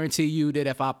I guarantee you that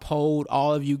if I polled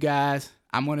all of you guys,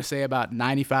 I'm going to say about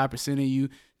 95% of you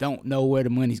don't know where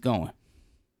the money's going.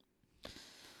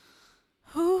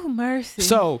 Oh, mercy.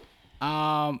 So,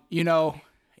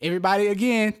 everybody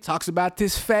again talks about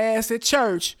this fast at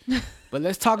church, but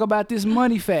let's talk about this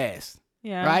money fast.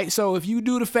 Yeah. Right? So if you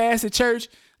do the fast at church,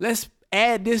 let's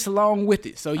add this along with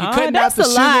it. So you're cutting out the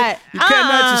sugar. You're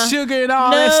cutting out your sugar and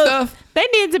all that stuff. They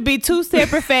need to be 2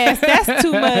 separate fasts. That's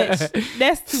too much.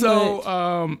 That's too much.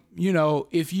 So,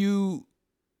 if you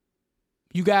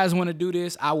guys want to do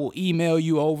this, I will email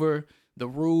you over the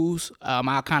rules.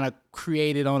 I'll kind of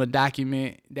create it on a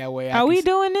document. That way Are we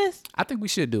doing this? I think we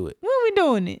should do it. When are we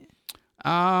doing it?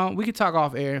 We can talk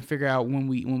off air and figure out when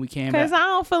we can. Because I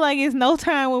don't feel like it's no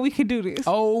time when we can do this.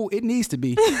 Oh, it needs to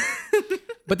be.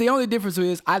 But the only difference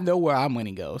is, I know where our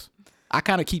money goes. I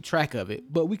kind of keep track of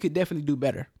it, but we could definitely do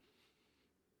better.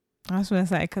 I was going to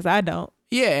say, because I don't.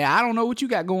 Yeah, I don't know what you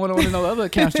got going on in those other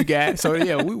accounts you got. So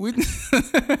yeah, we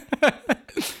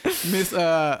Miss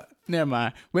never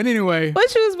mind. But anyway,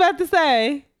 what you was about to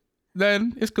say?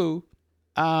 Then it's cool.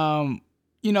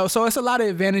 So it's a lot of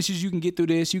advantages you can get through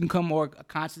this. You can become more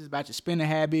conscious about your spending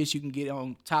habits. You can get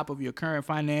on top of your current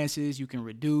finances. You can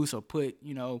reduce or put,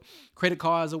 credit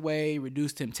cards away,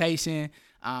 reduce temptation.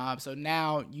 So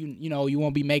now you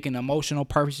won't be making emotional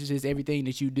purchases. Everything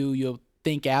that you do, you'll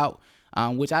think out.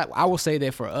 Which I will say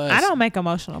that for us, I don't make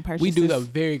emotional purchases. We do a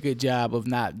very good job of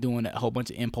not doing a whole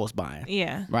bunch of impulse buying.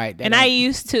 Yeah. Right. And I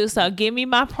used to. So give me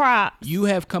my props. You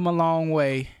have come a long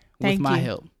way with my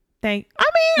help. I ain't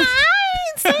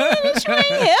saying that you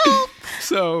ain't help.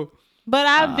 So. But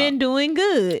I've been doing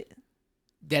good.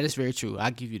 That is very true.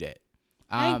 I'll give you that.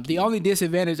 The only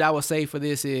disadvantage I would say for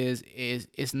this is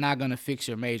it's not gonna fix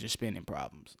your major spending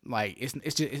problems. Like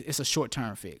it's a short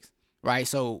term fix, right?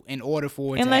 So in order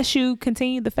for it unless you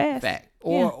continue the fast,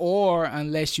 or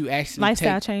unless you actually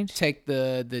lifestyle take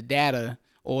the data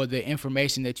or the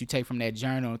information that you take from that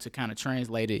journal to kind of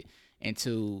translate it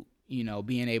into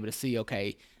being able to see,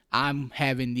 okay, I'm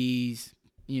having these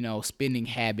spending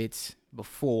habits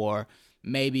before.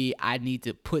 Maybe I need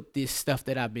to put this stuff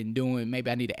that I've been doing,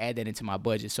 maybe I need to add that into my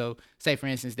budget. So say, for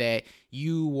instance, that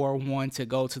you were one to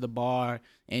go to the bar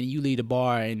and you leave the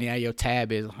bar and now your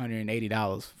tab is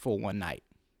 $180 for one night.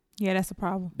 Yeah, that's a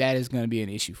problem. That is going to be an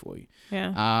issue for you.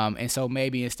 Yeah. And so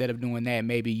maybe instead of doing that,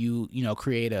 maybe you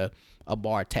create a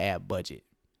bar tab budget,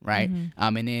 right?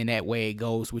 Mm-hmm. And then that way it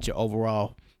goes with your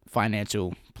overall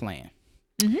financial plan.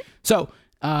 Mm-hmm. So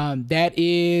that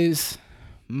is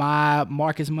my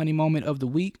Marcus Money moment of the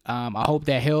week. I hope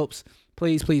that helps.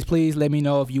 please let me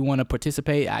know if you want to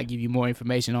participate. I'll give you more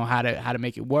information on how to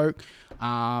make it work.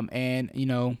 And you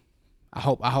know, I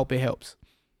hope it helps.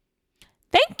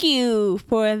 Thank you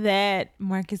for that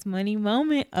Marcus Money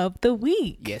moment of the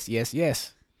week.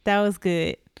 Yes. That was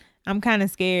good. I'm kind of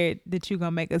scared that you're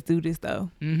going to make us do this, though.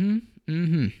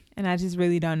 And I just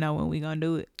really don't know when we're going to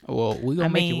do it. Well, we're going to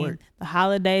make it work. The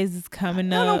holidays is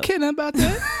coming up. I don't care nothing about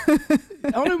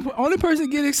that. only person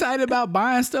get excited about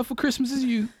buying stuff for Christmas is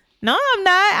you. No, I'm not.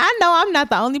 I know I'm not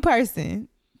the only person.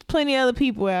 Plenty of other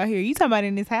people out here. You talking about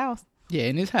in this house? Yeah,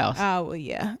 in this house. Oh, well,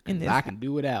 yeah. In this I can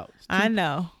do without. I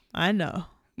know.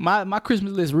 My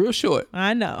Christmas list real short.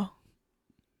 I know.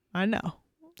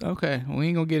 Okay, we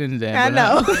ain't gonna get into that. I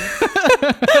know.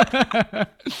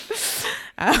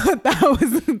 I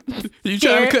was you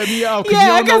trying to cut me off?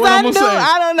 Yeah, because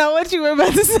I don't know what you were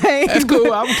about to say. That's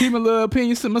cool. I'm gonna keep my little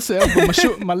opinions to myself,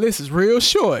 but my list is real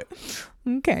short.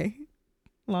 Okay,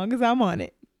 long as I'm on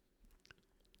it.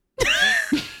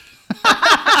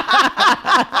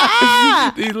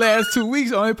 These last 2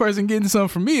 weeks, the only person getting something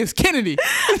from me is Kennedy.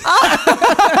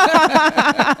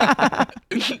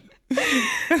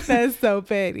 That's so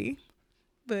petty.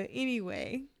 But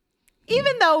anyway,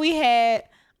 even though we had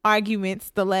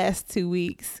arguments the last 2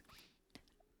 weeks,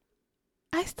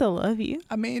 I still love you.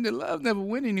 I mean, the love never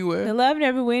went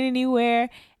anywhere.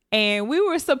 And we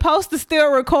were supposed to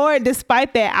still record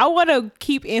despite that. I want to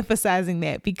keep emphasizing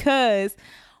that because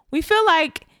we feel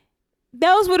like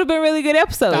those would have been really good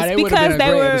episodes because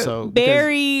they were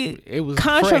very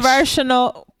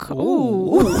controversial.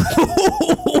 Ooh.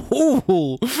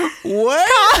 What?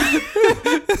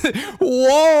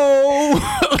 Whoa.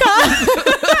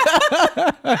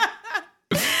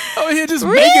 Oh, here just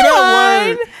making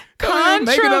up words.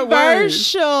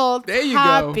 Controversial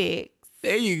topics.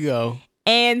 There you go.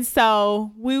 And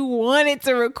so we wanted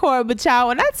to record, but y'all,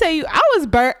 when I tell you, I was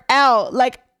burnt out.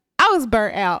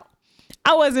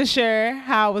 I wasn't sure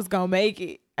how I was going to make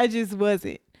it. I just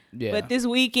wasn't. Yeah. But this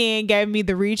weekend gave me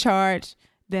the recharge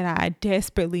that I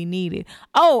desperately needed.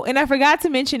 Oh, and I forgot to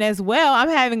mention as well, I'm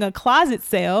having a closet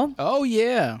sale. Oh,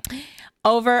 yeah.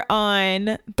 Over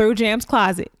on Through Jams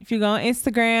Closet. If you go on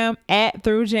Instagram at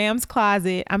Through Jams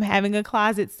Closet, I'm having a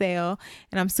closet sale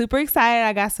and I'm super excited.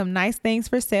 I got some nice things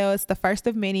for sale. It's the first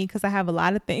of many because I have a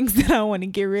lot of things that I want to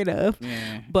get rid of.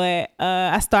 Yeah. But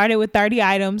I started with 30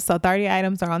 items. So 30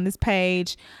 items are on this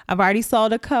page. I've already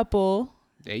sold a couple.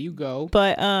 There you go.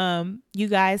 But you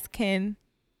guys can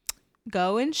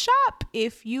go and shop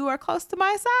if you are close to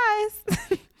my size.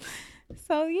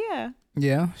 So yeah.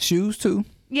 Yeah. Shoes too.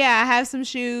 Yeah, I have some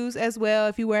shoes as well.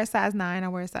 If you wear a size 9, I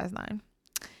wear a size 9.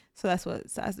 So that's what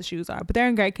size the shoes are. But they're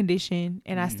in great condition,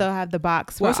 and I still have the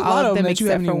box for all of them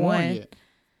except for one. Yet.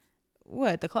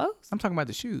 What, the clothes? I'm talking about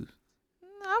the shoes.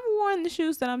 I've worn the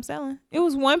shoes that I'm selling. It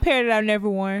was one pair that I've never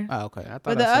worn. Oh, okay.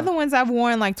 But the other ones I've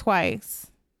worn like twice,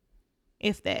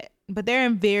 if that. But they're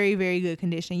in very, very good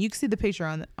condition. You can see the picture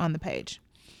on the page.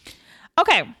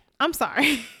 Okay, I'm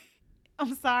sorry.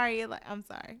 I'm sorry.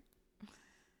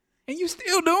 And you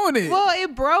still doing it. Well,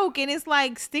 it broke and it's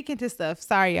like sticking to stuff.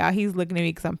 Sorry, y'all. He's looking at me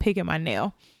because I'm picking my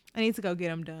nail. I need to go get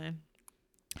them done.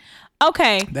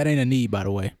 Okay. That ain't a need, by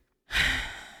the way.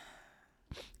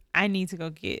 I need to go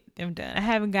get them done. I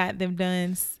haven't got them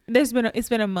done. It's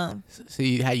been a month.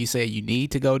 See how you say you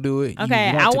need to go do it? Okay.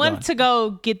 I want to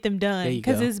go get them done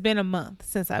because it's been a month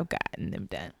since I've gotten them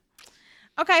done.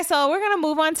 Okay. So we're going to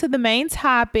move on to the main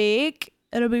topic.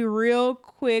 It'll be real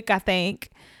quick, I think.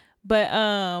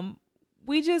 But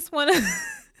we just want to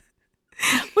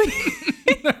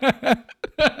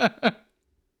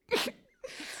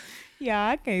yeah,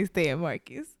 I can't stand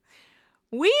Marcus.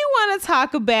 We want to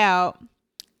talk about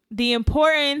the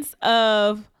importance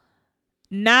of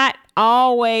not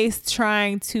always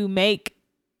trying to make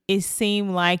it seem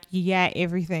like you got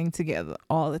everything together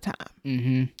all the time.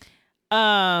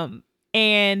 Mm-hmm.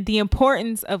 And the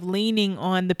importance of leaning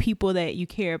on the people that you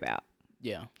care about.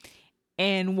 Yeah.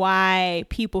 And why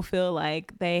people feel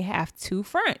like they have to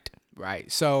front. Right.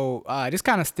 So this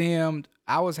kind of stemmed.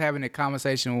 I was having a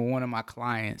conversation with one of my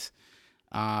clients.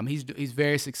 He's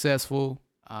very successful.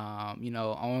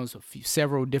 Owns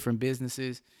several different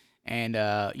businesses. And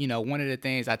one of the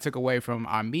things I took away from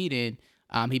our meeting,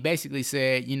 he basically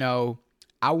said,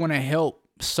 I want to help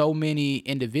so many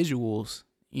individuals,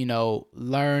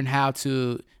 learn how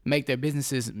to make their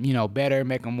businesses, better,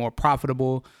 make them more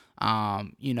profitable.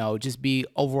 Just be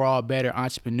overall better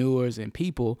entrepreneurs and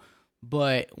people.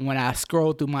 But when I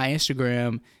scroll through my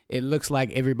Instagram, it looks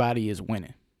like everybody is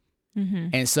winning. Mm-hmm.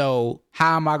 And so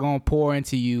how am I going to pour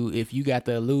into you if you got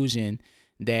the illusion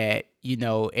that,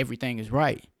 everything is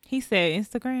right? He said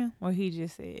Instagram or he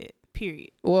just said?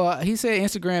 period? Well, he said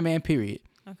Instagram and period.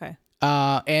 Okay.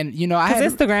 And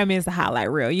because Instagram is the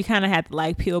highlight reel. You kind of have to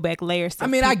like peel back layers. I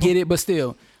mean, I get it, but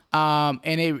still, I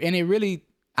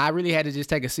really had to just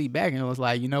take a seat back and it was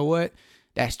like, you know what,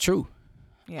 that's true.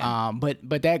 Yeah.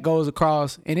 But that goes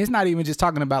across, and it's not even just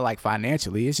talking about like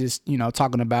financially. It's just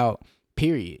talking about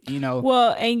period.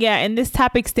 Well, and this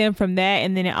topic stemmed from that,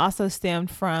 and then it also stemmed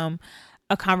from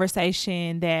a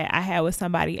conversation that I had with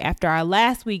somebody after our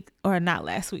last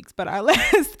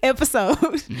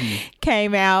episode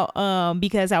came out,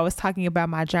 because I was talking about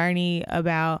my journey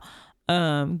about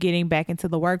getting back into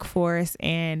the workforce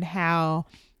and how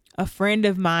a friend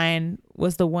of mine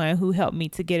was the one who helped me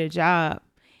to get a job,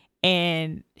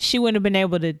 and she wouldn't have been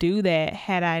able to do that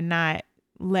had I not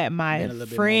let my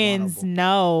friends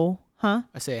know. Huh?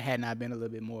 I said had not been a little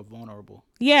bit more vulnerable.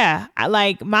 Yeah.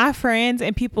 Like my friends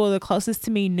and people the closest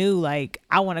to me knew like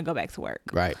I want to go back to work.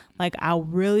 Right. Like I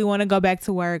really want to go back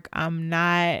to work. I'm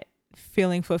not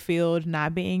feeling fulfilled,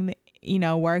 not being,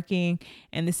 working.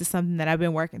 And this is something that I've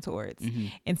been working towards. Mm-hmm.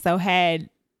 And so had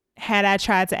I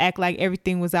tried to act like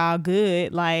everything was all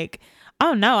good, like,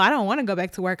 oh no, I don't want to go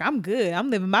back to work. I'm good. I'm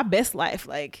living my best life.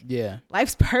 Like, yeah,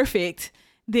 life's perfect.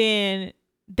 Then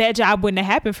that job wouldn't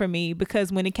have happened for me, because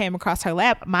when it came across her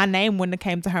lap, my name wouldn't have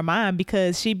came to her mind,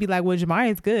 because she'd be like, well,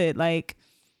 Jamari's good. Like,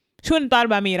 she wouldn't have thought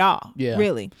about me at all. Yeah.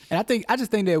 Really. And I just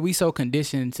think that we so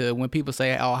conditioned to when people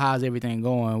say, oh, how's everything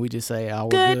going? We just say, oh,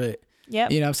 we're good.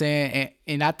 Yep. You know what I'm saying?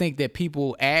 And I think that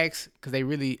people ask because they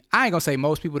really, I ain't gonna say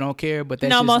most people don't care, but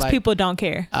that's most people don't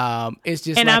care. It's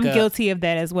just, and like I'm guilty of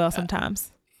that as well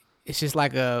sometimes. It's just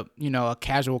like a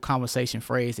casual conversation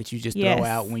phrase that you just throw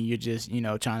out when you're just,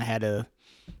 trying to have the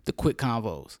quick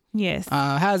convos. Yes.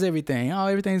 How's everything? Oh,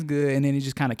 everything's good. And then you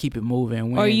just kind of keep it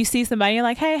moving. Or you see somebody, you're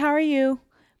like, hey, how are you?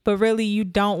 But really you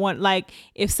don't want, like,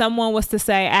 if someone was to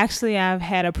say, actually, I've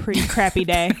had a pretty crappy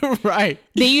day. Right.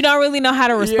 Then you don't really know how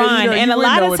to respond. Yeah, and a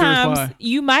lot of times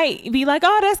you might be like,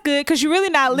 oh, that's good, because you're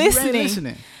really not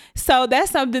listening. So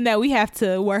that's something that we have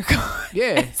to work on.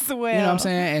 Yeah. As well. You know what I'm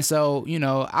saying? And so,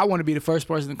 I want to be the first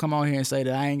person to come on here and say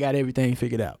that I ain't got everything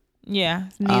figured out. Yeah,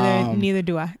 neither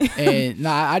do I. And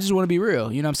I just want to be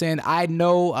real. You know what I'm saying? I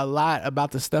know a lot about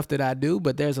the stuff that I do,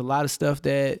 but there's a lot of stuff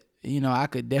that, I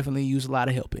could definitely use a lot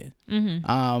of help in.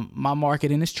 Mm-hmm. My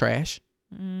marketing is trash.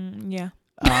 Yeah.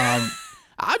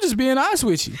 I'm just being honest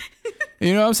with you.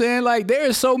 You know what I'm saying? Like, there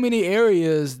are so many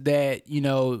areas that,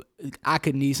 I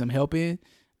could need some help in.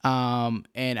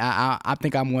 And I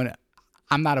think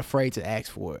I'm not afraid to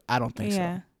ask for it. I don't think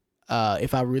so.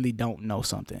 If I really don't know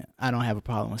something, I don't have a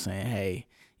problem with saying, hey,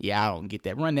 I don't get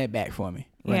that. Run that back for me.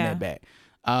 Run that back.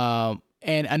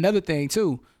 And another thing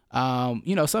too,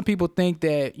 some people think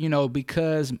that,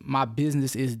 because my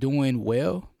business is doing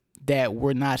well, that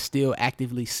we're not still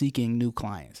actively seeking new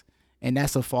clients. And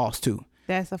that's a false too.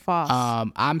 That's a false.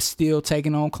 I'm still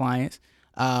taking on clients.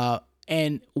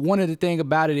 And one of the thing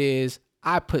about it is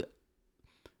how can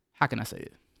I say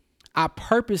it? I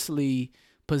purposely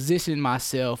position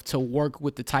myself to work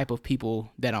with the type of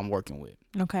people that I'm working with.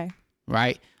 Okay.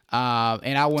 Right.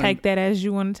 And I want to take that as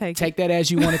you want to take it. Take that as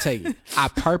you want to take it. I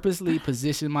purposely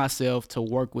position myself to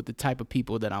work with the type of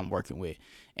people that I'm working with.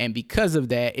 And because of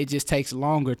that, it just takes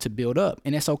longer to build up,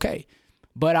 and that's okay.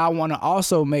 But I want to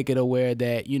also make it aware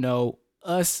that,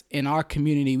 us in our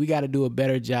community, we got to do a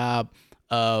better job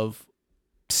of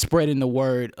spreading the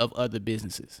word of other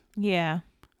businesses. Yeah.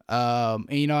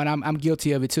 And I'm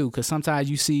guilty of it too, because sometimes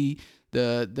you see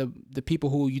the people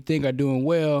who you think are doing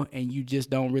well, and you just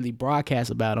don't really broadcast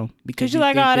about them because you're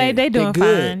like, oh, they doing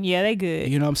fine. Yeah, they good.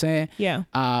 You know what I'm saying? Yeah.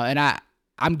 And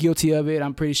I'm guilty of it.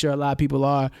 I'm pretty sure a lot of people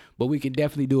are, but we can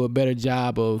definitely do a better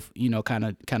job of kind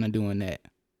of doing that.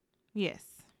 Yes.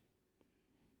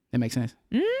 That makes sense.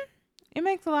 It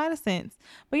makes a lot of sense.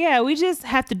 But yeah, we just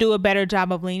have to do a better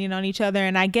job of leaning on each other,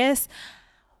 and I guess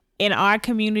in our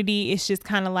community, it's just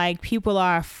kind of like people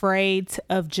are afraid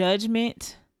of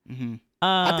judgment. Mm-hmm.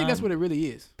 I think that's what it really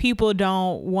is. People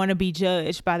don't want to be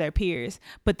judged by their peers,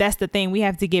 but that's the thing we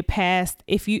have to get past.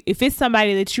 If it's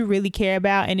somebody that you really care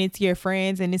about, and it's your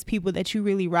friends, and it's people that you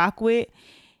really rock with,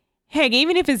 heck,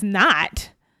 even if it's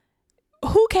not,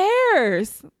 who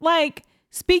cares? Like,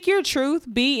 speak your truth,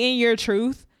 be in your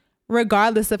truth,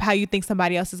 regardless of how you think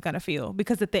somebody else is going to feel.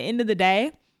 Because at the end of the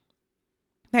day,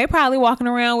 they probably walking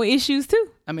around with issues too.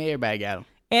 I mean, everybody got them.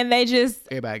 And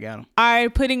everybody got them. Are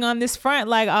putting on this front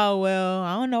like, oh, well,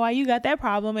 I don't know why you got that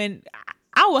problem. And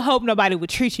I would hope nobody would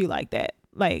treat you like that.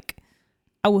 Like,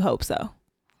 I would hope so.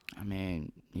 I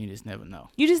mean, you just never know.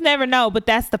 You just never know. But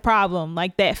that's the problem.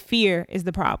 Like, that fear is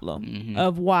the problem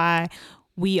of why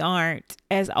we aren't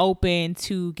as open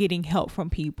to getting help from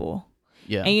people.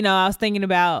 Yeah. And I was thinking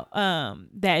about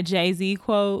that Jay-Z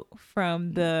quote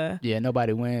from the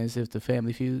nobody wins if the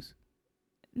family feuds.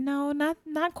 No,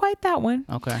 not quite that one.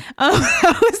 Okay.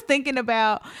 I was thinking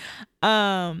about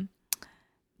the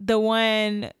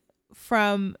one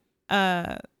from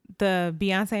the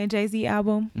Beyonce and Jay-Z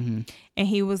album. Mm-hmm. And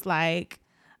he was like,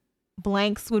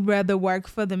 blanks would rather work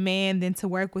for the man than to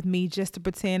work with me just to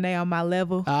pretend they on my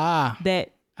level.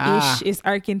 That ish is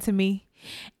irking to me.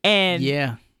 And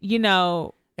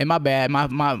and my bad, my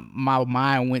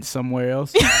mind went somewhere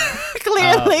else.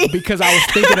 Clearly. Because I was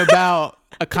thinking about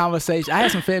a conversation. I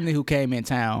had some family who came in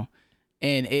town,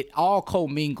 and it all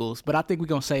co-mingles, but I think we're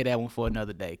going to say that one for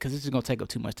another day because it's just going to take up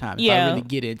too much time if I really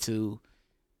get into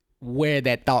where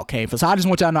that thought came from. So I just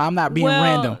want y'all to know I'm not being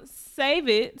random. Save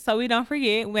it so we don't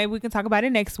forget. Maybe we can talk about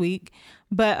it next week.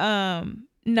 But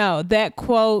no, that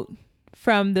quote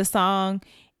from the song,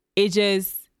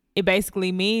 it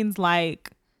basically means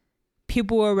like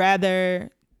people would rather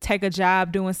take a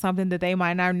job doing something that they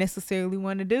might not necessarily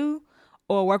want to do,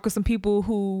 or work with some people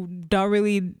who don't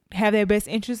really have their best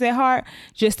interests at heart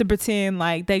just to pretend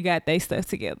like they got their stuff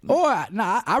together. Or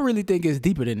no, I really think it's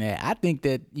deeper than that. I think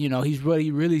that, he's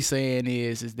really saying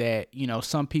is that,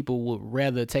 some people would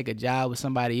rather take a job with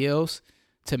somebody else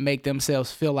to make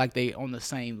themselves feel like they on the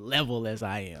same level as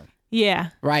I am.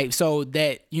 Yeah. Right. So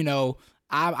that,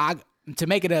 I to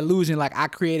make it an illusion like I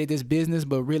created this business,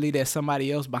 but really there's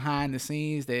somebody else behind the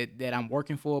scenes that I'm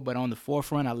working for, but on the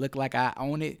forefront I look like I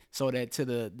own it, so that to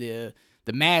the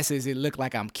masses it look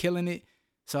like I'm killing it.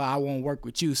 So I won't work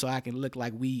with you, so I can look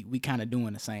like we kind of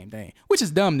doing the same thing, which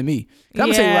is dumb to me. I'm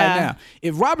gonna tell you right now,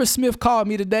 if Robert Smith called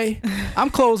me today, I'm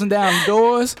closing down the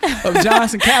doors of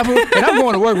Johnson Capital and I'm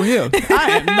going to work with him.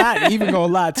 I am not even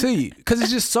gonna lie to you, because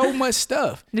it's just so much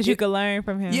stuff that you could learn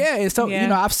from him. Yeah, and so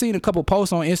I've seen a couple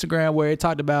posts on Instagram where it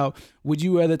talked about, would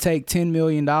you rather take $10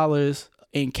 million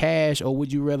in cash, or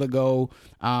would you rather go,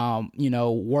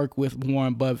 work with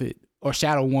Warren Buffett or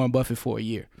shadow Warren Buffett for a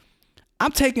year?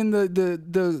 I'm taking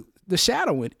the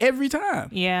shadowing every time.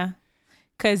 Yeah.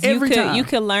 Because you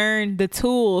could learn the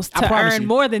tools to earn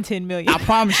more than $10 million. I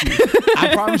promise you.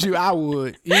 I promise you I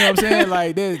would. You know what I'm saying?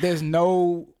 Like there's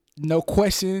no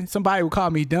question. Somebody would call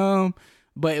me dumb.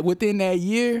 But within that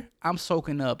year, I'm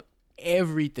soaking up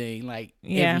everything. Like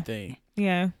everything.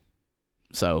 Yeah.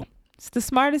 So it's the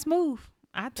smartest move,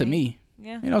 I think. To me.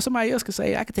 Yeah. Somebody else could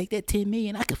say, I could take that $10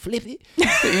 million, I could flip it.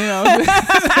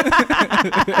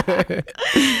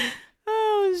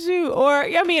 Oh, shoot. Or,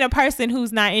 a person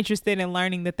who's not interested in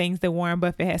learning the things that Warren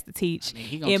Buffett has to teach.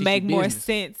 It make more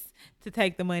sense to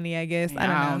take the money, I guess.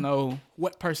 I don't know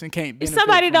what person can't benefit.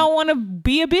 Somebody don't want to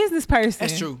be a business person.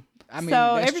 That's true.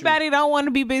 So everybody don't want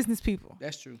to be business people.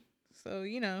 That's true. So,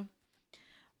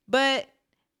 But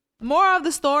moral of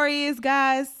the story is,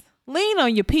 guys, lean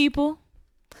on your people.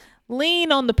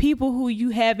 Lean on the people who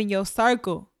you have in your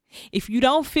circle. If you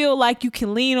don't feel like you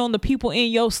can lean on the people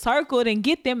in your circle, then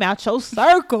get them out your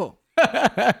circle.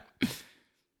 I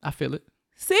feel it.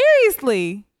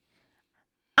 Seriously.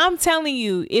 I'm telling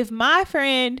you, if my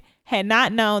friend had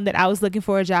not known that I was looking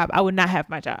for a job, I would not have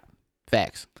my job.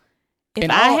 Facts. If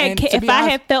I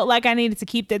had felt like I needed to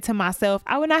keep that to myself,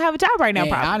 I would not have a job right now.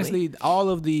 Probably. Honestly, all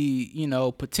of the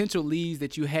potential leads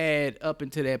that you had up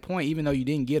until that point, even though you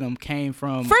didn't get them, came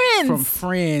from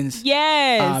friends.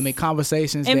 Yes, and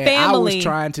conversations and that family. I was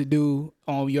trying to do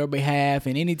on your behalf.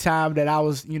 And anytime that I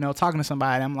was talking to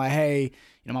somebody, I'm like, hey,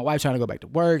 my wife's trying to go back to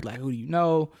work. Like, who do you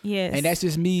know? Yes, and that's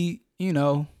just me.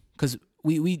 Because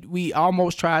we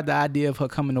almost tried the idea of her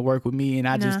coming to work with me, and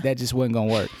that just wasn't gonna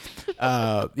work.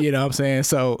 You know what I'm saying?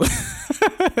 So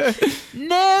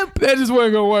nope, that just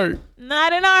wasn't gonna work.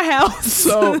 Not in our house.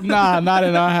 So not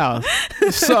in our house.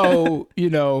 So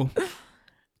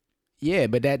yeah,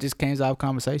 but that just came out of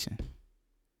conversation.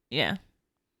 Yeah.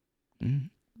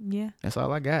 Mm-hmm. Yeah. That's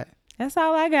all I got. That's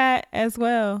all I got as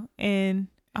well, and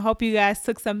I hope you guys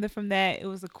took something from that. It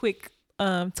was a quick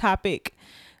topic.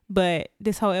 But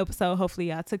this whole episode, hopefully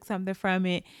y'all took something from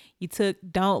it.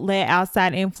 Don't let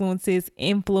outside influences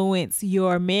influence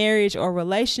your marriage or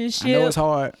relationship. I know it's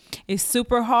hard. It's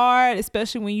super hard,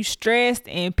 especially when you stressed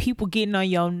and people getting on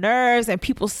your nerves and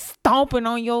people stomping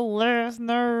on your last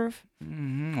nerve.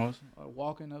 Mm-hmm. Or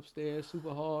walking upstairs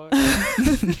super hard.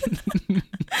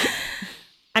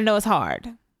 I know it's hard,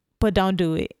 but don't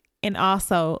do it. And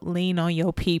also lean on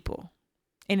your people.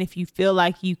 And if you feel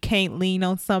like you can't lean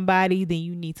on somebody, then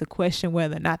you need to question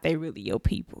whether or not they really your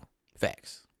people.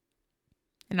 Facts.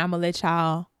 And I'm going to let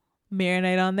y'all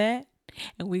marinate on that.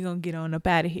 And we're going to get on up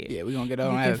out of here. Yeah, we're going to get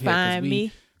on out of here. You can find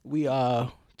me. We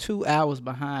are 2 hours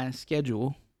behind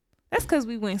schedule. That's because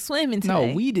we went swimming today.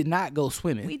 No, we did not go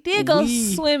swimming. We did go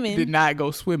swimming. Did not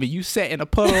go swimming. You sat in a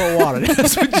puddle of water.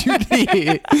 That's what you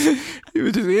did. You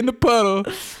were just in the puddle,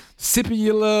 sipping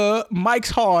your little Mike's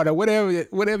Hard or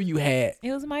whatever you had.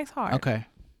 It was Mike's Hard. Okay.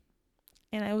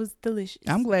 And it was delicious.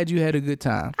 I'm glad you had a good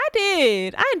time. I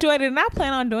did. I enjoyed it, and I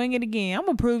plan on doing it again. I'm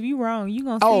gonna prove you wrong. You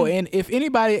gonna see. Oh, and if any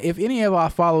of our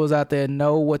followers out there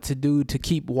know what to do to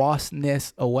keep wasp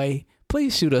nests away,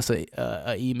 please shoot us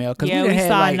a email. Cause we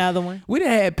saw another one. We done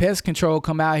had pest control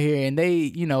come out here, and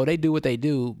they do what they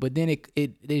do, but then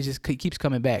it just keeps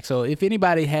coming back. So if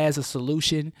anybody has a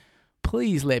solution,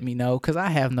 please let me know, because I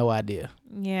have no idea.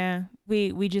 Yeah,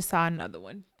 we just saw another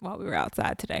one while we were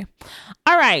outside today.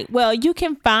 All right. Well, you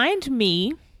can find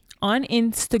me on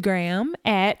Instagram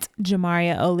at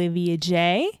Jamaria Olivia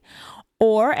J,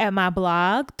 or at my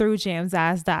blog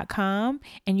throughjamseyes.com,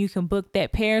 and you can book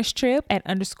that Paris trip at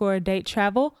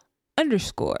 _datetravel_. And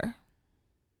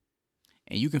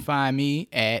you can find me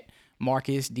at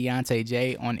Marcus Deontay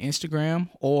J on Instagram,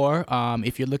 or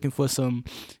if you're looking for some,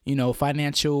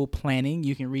 financial planning,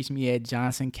 you can reach me at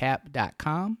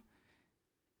johnsoncap.com.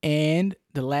 And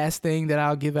the last thing that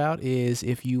I'll give out is,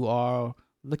 if you are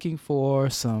looking for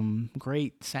some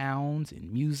great sounds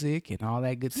and music and all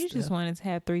that good stuff. You just wanted to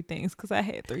have 3 things, because I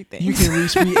had 3 things. You can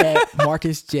reach me at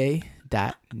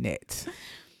marcusj.net.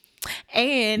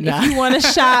 And if you want to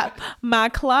shop my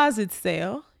closet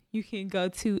sale, you can go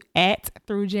to at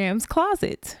Through Jams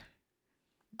Closet.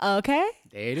 Okay?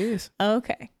 There it is.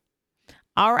 Okay.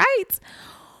 All right.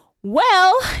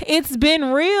 Well, it's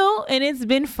been real, and it's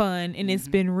been fun, and it's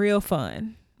been real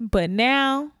fun. But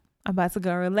now I'm about to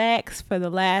go relax for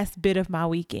the last bit of my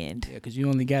weekend. Yeah, because you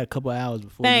only got a couple of hours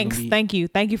before. Thanks. Thank you.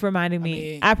 Thank you for reminding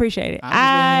me. I appreciate it.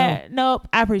 I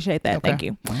appreciate that. Okay. Thank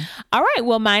you. Well. All right.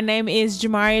 Well, my name is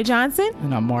Jamaria Johnson.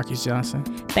 And I'm Marcus Johnson.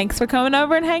 Thanks for coming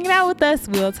over and hanging out with us.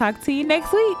 We'll talk to you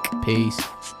next week. Peace.